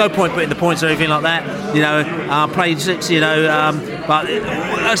 It's no point putting the points or anything like that, playing 6, but like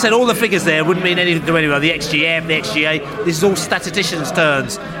I said, all the figures there wouldn't mean anything to anyone. The XGM, the XGA, this is all statisticians'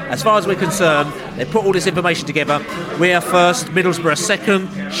 turns. As far as we're concerned, they put all this information together. We are first, Middlesbrough second,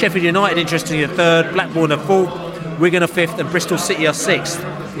 Sheffield United, interestingly, third, Blackburn are fourth, Wigan are fifth, and Bristol City are sixth.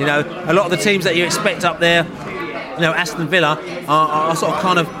 A lot of the teams that you expect up there, Aston Villa are sort of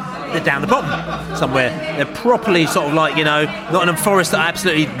kind of, they're down the bottom somewhere. They're properly sort of like, Nottingham Forest are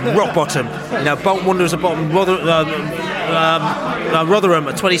absolutely rock bottom. Bolton Wanderers are bottom, Rotherham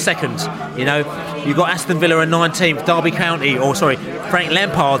are 22nd. You've got Aston Villa are 19th, Derby County, Frank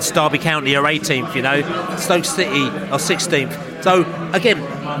Lampard's Derby County are 18th, Stoke City are 16th. So, again,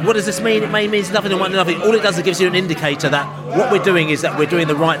 what does this mean? It means nothing and nothing. All it does is it gives you an indicator that what we're doing is that we're doing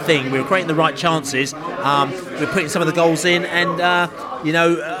the right thing. We're creating the right chances. We're putting some of the goals in, and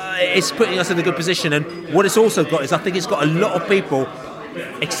it's putting us in a good position. And what it's also got is, I think it's got a lot of people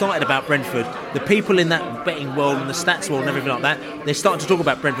excited about Brentford. The people in that betting world and the stats world and everything like that, they're starting to talk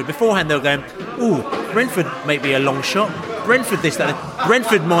about Brentford. Beforehand they were going, ooh, Brentford may be a long shot. Brentford this, that.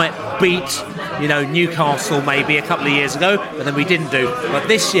 Brentford might beat, Newcastle maybe a couple of years ago, but then we didn't do. But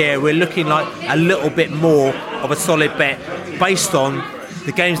this year we're looking like a little bit more of a solid bet based on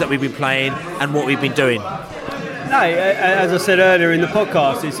the games that we've been playing and what we've been doing. No, as I said earlier in the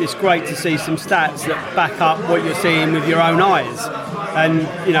podcast, it's great to see some stats that back up what you're seeing with your own eyes. And,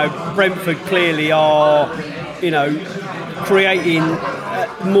 Brentford clearly are, creating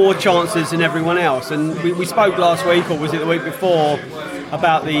more chances than everyone else. And we spoke last week, or was it the week before,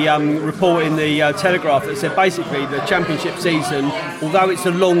 about the report in the Telegraph that said basically the Championship season, although it's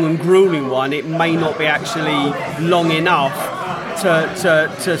a long and gruelling one, it may not be actually long enough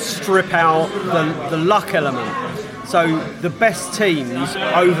to strip out the luck element. So the best teams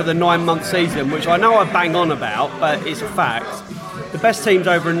over the 9-month season, which I know I bang on about, but it's a fact, the best teams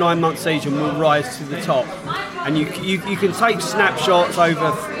over a 9-month season will rise to the top. And you can take snapshots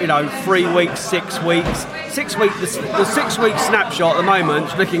over 3 weeks, 6 weeks. The 6 week snapshot at the moment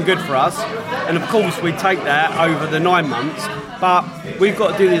is looking good for us, and of course we take that over the 9 months. But we've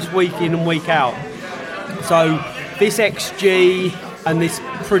got to do this week in and week out. So this XG and this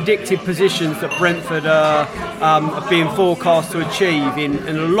predicted positions that Brentford are being forecast to achieve in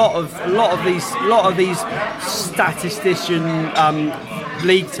a lot of these statistician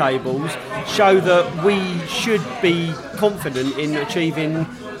league tables show that we should be confident in achieving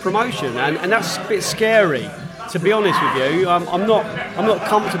promotion, and that's a bit scary, to be honest with you. I'm not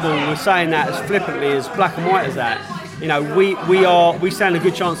comfortable with saying that as flippantly, as black and white as that. We stand a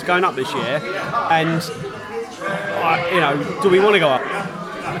good chance of going up this year, and do we want to go up?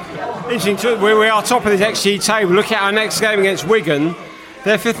 Interesting. We are top of this XG table. Look at our next game against Wigan.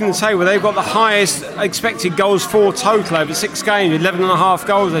 They're fifth in the table. They've got the highest expected goals for total over 6 games. 11.5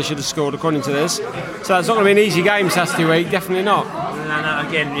 goals they should have scored, according to this. So that's not going to be an easy game Saturday week. Definitely not. No,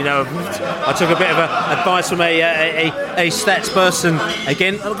 again, I took a bit of advice from a stats person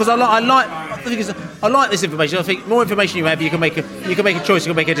again, because I like this information. I think more information you have, you can make a choice, you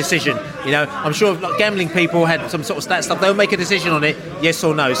can make a decision. I'm sure if gambling people had some sort of stat stuff, they'll make a decision on it, yes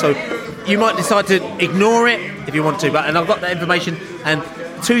or no. So you might decide to ignore it if you want to, and I've got that information. And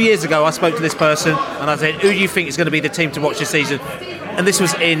 2 years ago, I spoke to this person and I said, "Who do you think is going to be the team to watch this season?" And this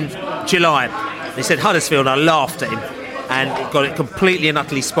was in July. He said Huddersfield, and I laughed at him. And got it completely and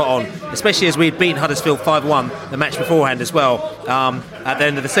utterly spot on, especially as we'd beaten Huddersfield 5-1 the match beforehand as well at the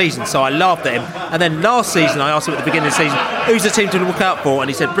end of the season. So I laughed at him. And then last season I asked him at the beginning of the season, who's the team to look out for? And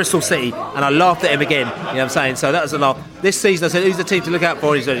he said Bristol City, and I laughed at him again. You know what I'm saying? So that was a laugh. This season I said, who's the team to look out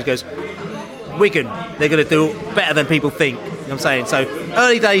for? And he goes, Wigan. They're going to do better than people think. You know what I'm saying? So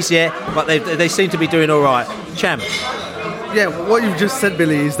early days yet, but they seem to be doing all right. Cham. Yeah, what you've just said,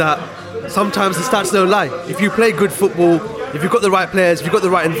 Billy, is that sometimes the stats don't lie. If you play good football, if you've got the right players, if you've got the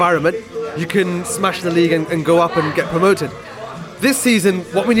right environment, you can smash the league and go up and get promoted. This season,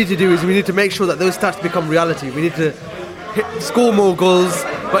 what we need to do is we need to make sure that those stats become reality. We need to score more goals,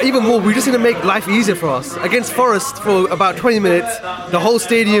 but even more, we just need to make life easier for us. Against Forest, for about 20 minutes, the whole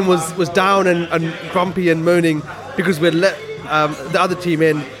stadium was down and grumpy and moaning because we'd let the other team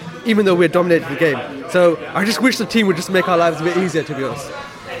in, even though we had dominated the game. So I just wish the team would just make our lives a bit easier, to be honest.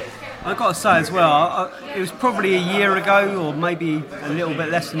 I've got to say as well, it was probably a year ago, or maybe a little bit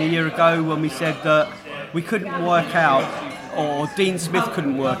less than a year ago, when we said that we couldn't work out, or Dean Smith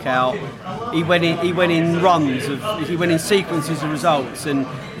couldn't work out. He went in runs, he went in sequences of results, and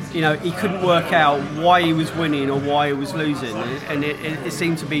he couldn't work out why he was winning or why he was losing, and it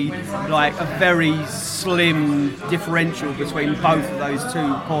seemed to be like a very slim differential between both of those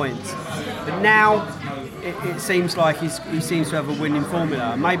 2 points. But now it seems like he seems to have a winning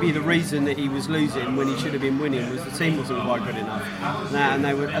formula. Maybe the reason that he was losing when he should have been winning was the team wasn't quite good enough, and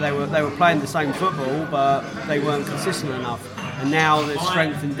they were playing the same football, but they weren't consistent enough. And now there's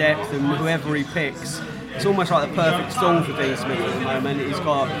strength and depth, and whoever he picks, it's almost like the perfect storm for Dean Smith at the moment.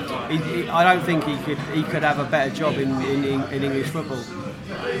 I don't think he could have a better job in English football.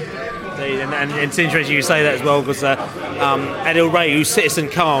 And it's interesting you say that as well, because Adil Ray, who's Citizen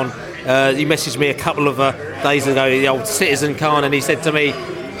Khan, he messaged me a couple of days ago, the old Citizen Khan, and he said to me,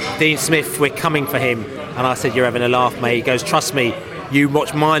 Dean Smith, we're coming for him. And I said, you're having a laugh, mate. He goes, trust me, you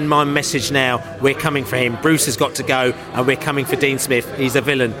watch my message now, we're coming for him. Bruce has got to go, and we're coming for Dean Smith. He's a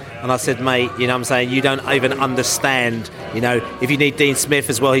villain. And I said, mate, what I'm saying, you don't even understand. If you need Dean Smith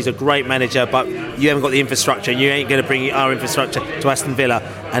as well, he's a great manager, but you haven't got the infrastructure. You ain't going to bring our infrastructure to Aston Villa.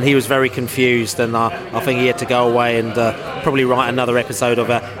 And he was very confused, and I think he had to go away and probably write another episode of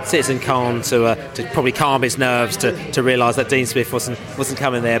Citizen Khan to probably calm his nerves to realise that Dean Smith wasn't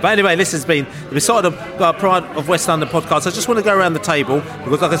coming there. But anyway, this has been the Beesotted Pride of West London podcast. I just want to go around the table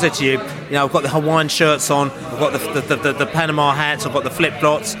because, like I said to you, I've got the Hawaiian shirts on, I've got the Panama hats, I've got the flip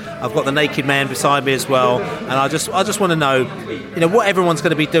flops, I've got the naked man beside me as well, and I just want to know, what everyone's going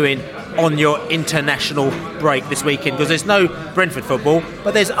to be doing on your international break this weekend, because there's no Brentford football,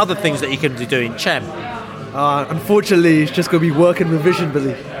 but there's other things that you can be doing. Cham. Unfortunately, it's just going to be work and revision,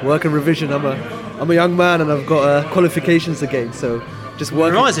 Billy. Work and revision. I'm a young man and I've got qualifications again, so just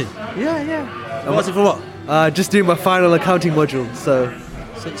working. Revising? Yeah. Revising for what? Just doing my final accounting module. So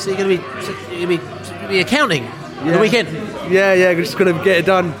you're going to be accounting on the weekend? Yeah. Just going to get it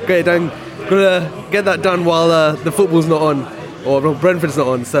done. Going to get that done while the football's not on, or Brentford's not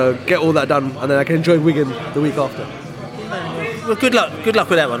on. So get all that done, and then I can enjoy Wigan the week after. Well, good luck with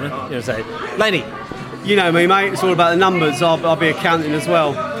that one. Laney. You know me, mate. It's all about the numbers. I'll be accounting as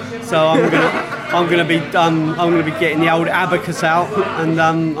well. So I'm gonna be getting the old abacus out, and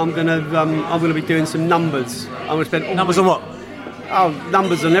I'm gonna be doing some numbers. I'm gonna spend numbers on what? Oh,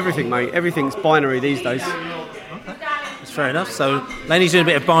 numbers on everything, mate. Everything's binary these days. That's fair enough. So Laney's doing a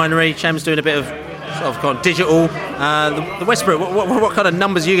bit of binary. Cham's doing a bit of sort of kind of digital. The Westbrook. What kind of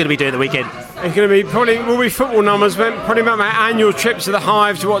numbers are you going to be doing the weekend? It's going to be will be football numbers, but probably about my annual trip to the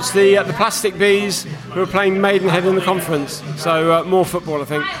Hive to watch the Plastic Bees, who are playing Maidenhead in the conference. So more football, I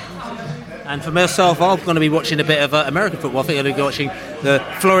think. And for myself, I'm going to be watching a bit of American football. I think I'm going to be watching the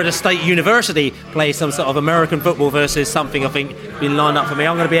Florida State University play some sort of American football versus something I think been lined up for me.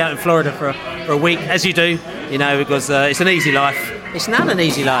 I'm going to be out in Florida for a week, as you do, because it's an easy life. It's not an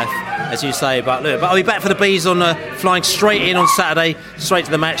easy life, as you say, but I'll be back for the Bees on flying straight in on Saturday, straight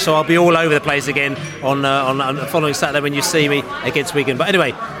to the match, so I'll be all over the place again on the following Saturday when you see me against Wigan. But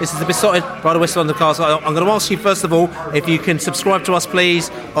anyway, this is the Beesotted Pride of West London cast. I'm going to ask you, first of all, if you can subscribe to us, please,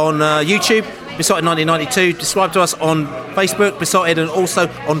 on YouTube, Beesotted 1992, subscribe to us on Facebook, Beesotted, and also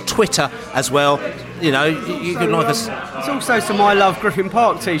on Twitter as well. You can like us. There's also some I Love Griffin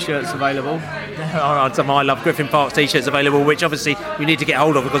Park t-shirts available. Some I Love Griffin Park t-shirts available, which obviously you need to get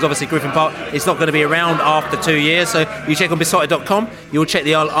hold of, because obviously Griffin Park is not going to be around after 2 years. So you check on Beesotted.com, you'll check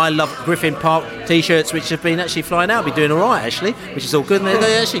the I Love Griffin Park t-shirts, which have been actually flying out, be doing all right actually, which is all good, and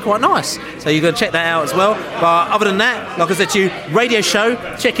they're actually quite nice. So you're going to check that out as well. But other than that, like I said to you, radio show,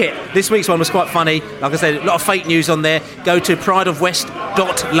 check it. This week's one was quite funny. Like I said, a lot of fake news on there. Go to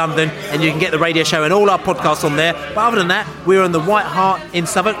prideofwest.london and you can get the radio show and all our podcasts on there. But other than that, we're on the White Hart in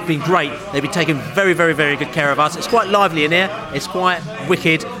Southwark. It's been great. They've been taking very, very, very good care of us. It's quite lively in here. It's quite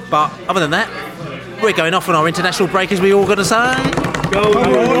wicked. But other than that, we're going off on our international break, as we all got to say. Go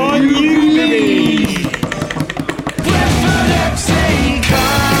on, you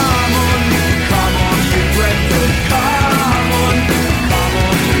Brentford, come on,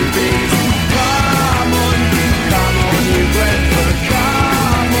 you Bees, come on,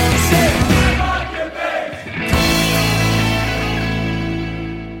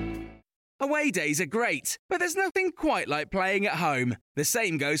 Away days are great, but there's nothing quite like playing at home. The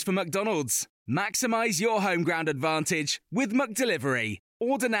same goes for McDonald's. Maximise your home ground advantage with McDelivery.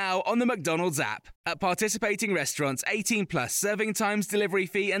 Order now on the McDonald's app. At participating restaurants, 18 plus, serving times, delivery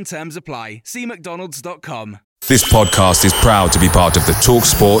fee and terms apply. See mcdonalds.com. This podcast is proud to be part of the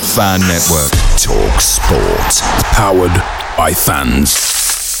TalkSport Fan Network. TalkSport. Powered by fans.